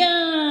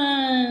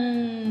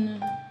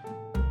vegan.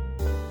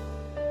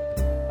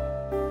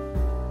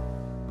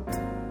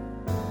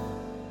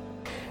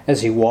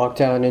 As he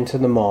walked out into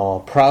the mall,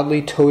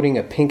 proudly toting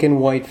a pink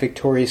and white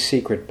Victoria's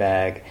Secret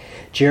bag,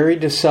 Jerry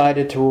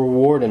decided to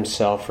reward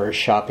himself for his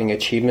shopping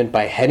achievement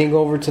by heading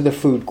over to the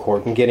food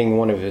court and getting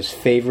one of his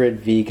favorite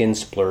vegan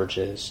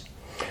splurges,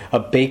 a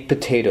baked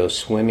potato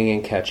swimming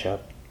in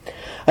ketchup.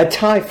 A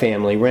Thai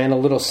family ran a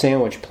little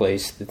sandwich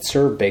place that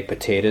served baked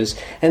potatoes,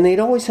 and they'd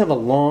always have a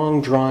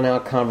long,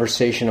 drawn-out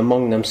conversation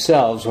among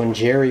themselves when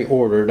Jerry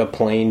ordered a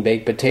plain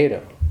baked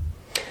potato.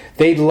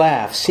 They'd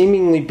laugh,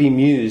 seemingly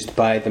bemused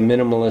by the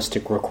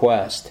minimalistic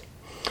request.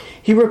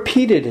 He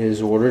repeated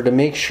his order to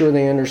make sure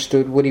they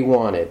understood what he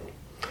wanted.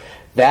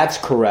 That's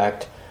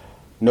correct.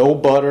 No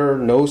butter,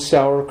 no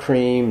sour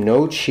cream,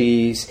 no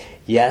cheese.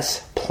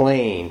 Yes,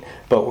 plain,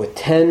 but with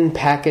 10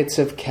 packets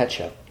of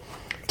ketchup.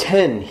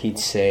 10, he'd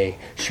say,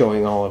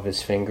 showing all of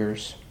his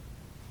fingers.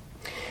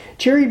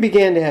 Jerry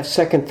began to have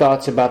second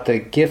thoughts about the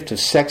gift of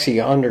sexy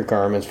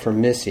undergarments for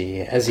Missy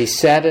as he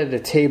sat at a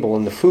table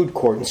in the food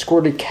court and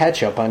squirted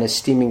ketchup on his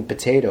steaming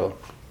potato.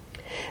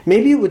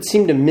 Maybe it would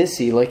seem to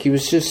Missy like he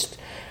was just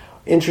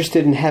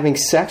interested in having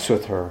sex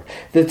with her,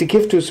 that the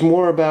gift was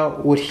more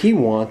about what he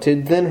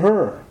wanted than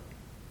her.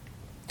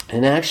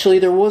 And actually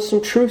there was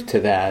some truth to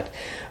that,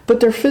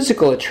 but their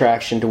physical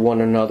attraction to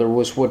one another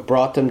was what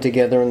brought them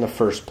together in the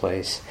first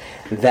place.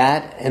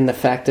 That and the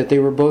fact that they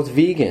were both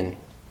vegan.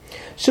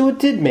 So it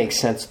did make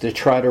sense to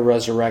try to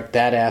resurrect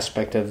that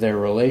aspect of their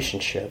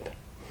relationship.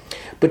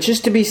 But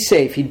just to be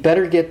safe, he'd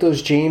better get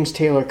those James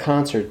Taylor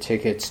concert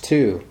tickets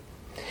too.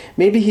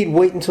 Maybe he'd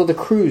wait until the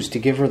cruise to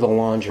give her the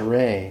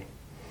lingerie.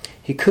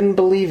 He couldn't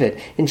believe it.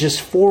 In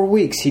just 4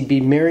 weeks, he'd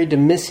be married to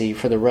Missy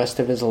for the rest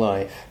of his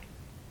life.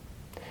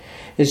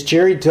 As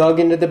Jerry dug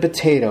into the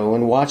potato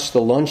and watched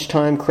the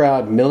lunchtime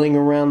crowd milling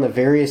around the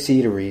various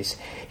eateries,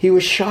 he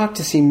was shocked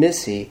to see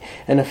Missy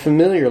and a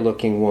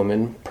familiar-looking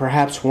woman,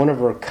 perhaps one of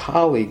her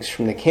colleagues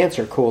from the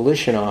Cancer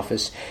Coalition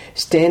office,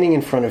 standing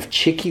in front of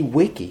Chicky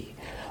Wicky,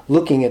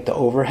 looking at the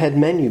overhead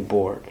menu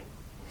board.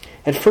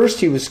 At first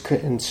he was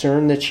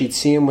concerned that she'd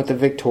see him with a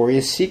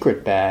Victoria's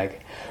Secret bag,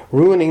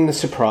 ruining the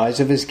surprise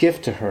of his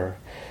gift to her.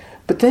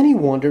 But then he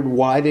wondered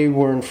why they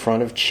were in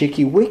front of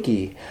Chicky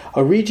Wicky,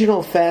 a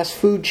regional fast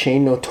food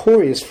chain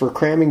notorious for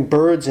cramming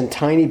birds in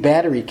tiny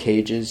battery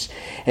cages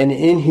and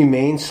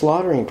inhumane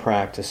slaughtering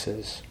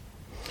practices.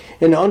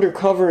 An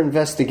undercover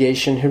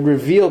investigation had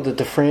revealed that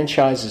the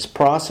franchise's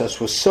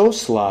process was so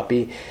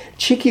sloppy,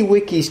 Chicky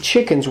Wicky's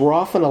chickens were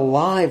often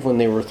alive when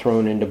they were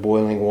thrown into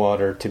boiling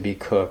water to be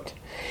cooked.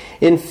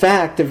 In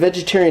fact, the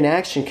Vegetarian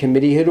Action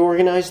Committee had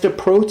organized a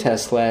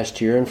protest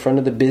last year in front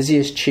of the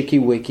busiest Chicky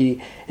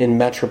Wicky in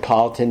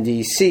metropolitan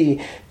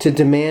D.C. to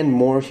demand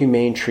more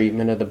humane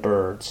treatment of the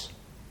birds.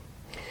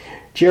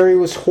 Jerry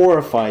was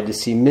horrified to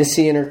see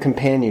Missy and her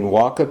companion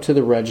walk up to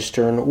the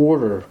register and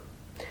order.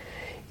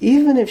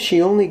 Even if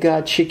she only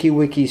got Chicky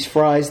Wicky's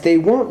fries, they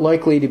weren't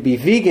likely to be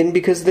vegan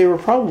because they were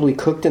probably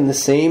cooked in the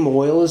same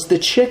oil as the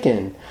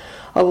chicken,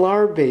 a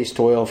lard-based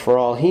oil for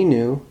all he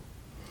knew.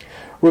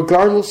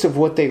 Regardless of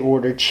what they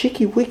ordered,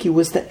 Chicky Wicky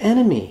was the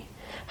enemy.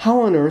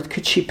 How on earth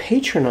could she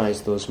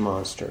patronize those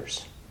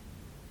monsters?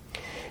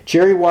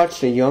 Jerry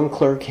watched a young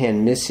clerk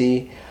hand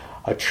Missy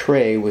a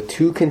tray with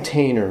 2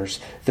 containers,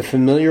 the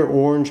familiar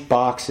orange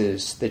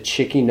boxes that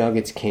Chicky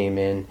Nuggets came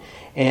in,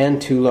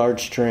 and 2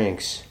 large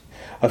drinks.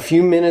 A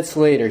few minutes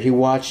later, he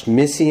watched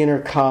Missy and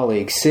her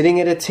colleague sitting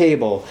at a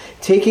table,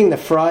 taking the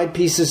fried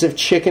pieces of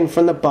chicken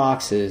from the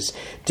boxes,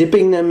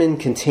 dipping them in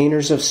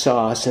containers of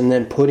sauce, and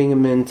then putting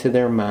them into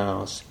their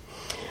mouths.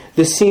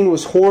 The scene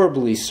was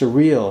horribly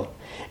surreal.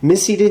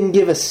 Missy didn't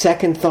give a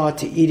second thought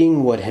to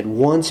eating what had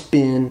once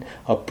been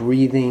a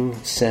breathing,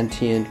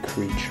 sentient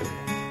creature.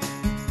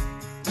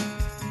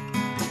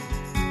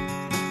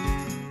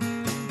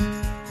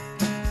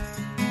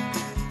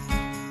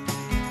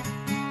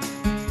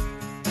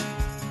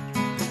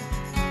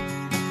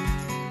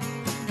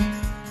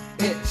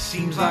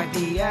 Seems like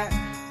the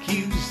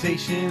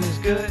accusation is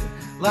good,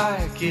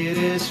 like it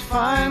is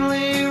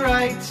finally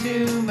right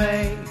to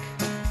make.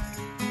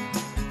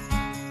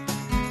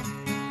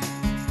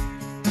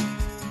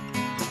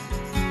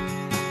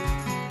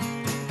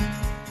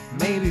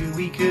 Maybe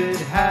we could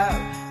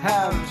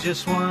have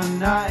just one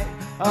night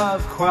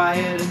of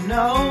quiet and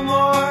no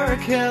more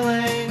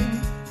killing.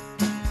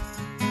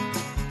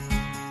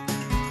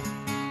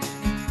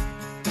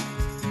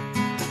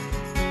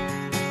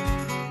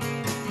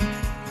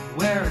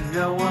 Where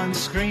no one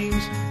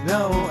screams,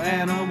 no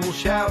animal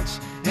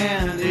shouts,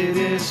 and it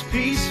is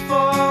peaceful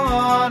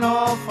on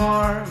all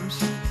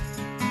farms.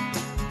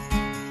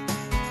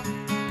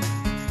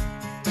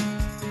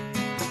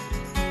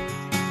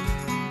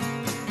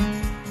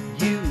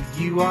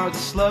 are the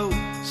slow,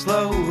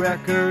 slow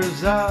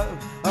wreckers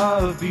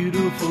of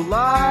beautiful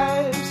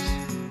lives.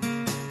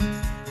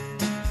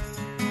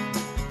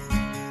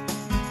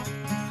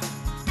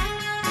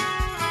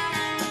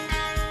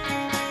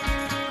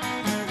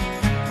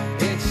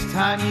 It's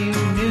time you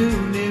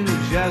knew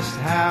just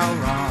how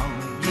wrong.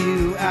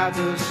 You at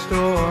the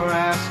store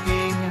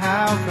asking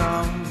how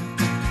come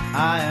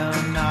I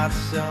am not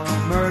so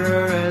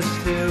murderous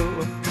too,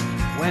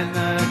 when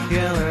the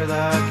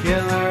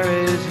killer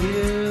is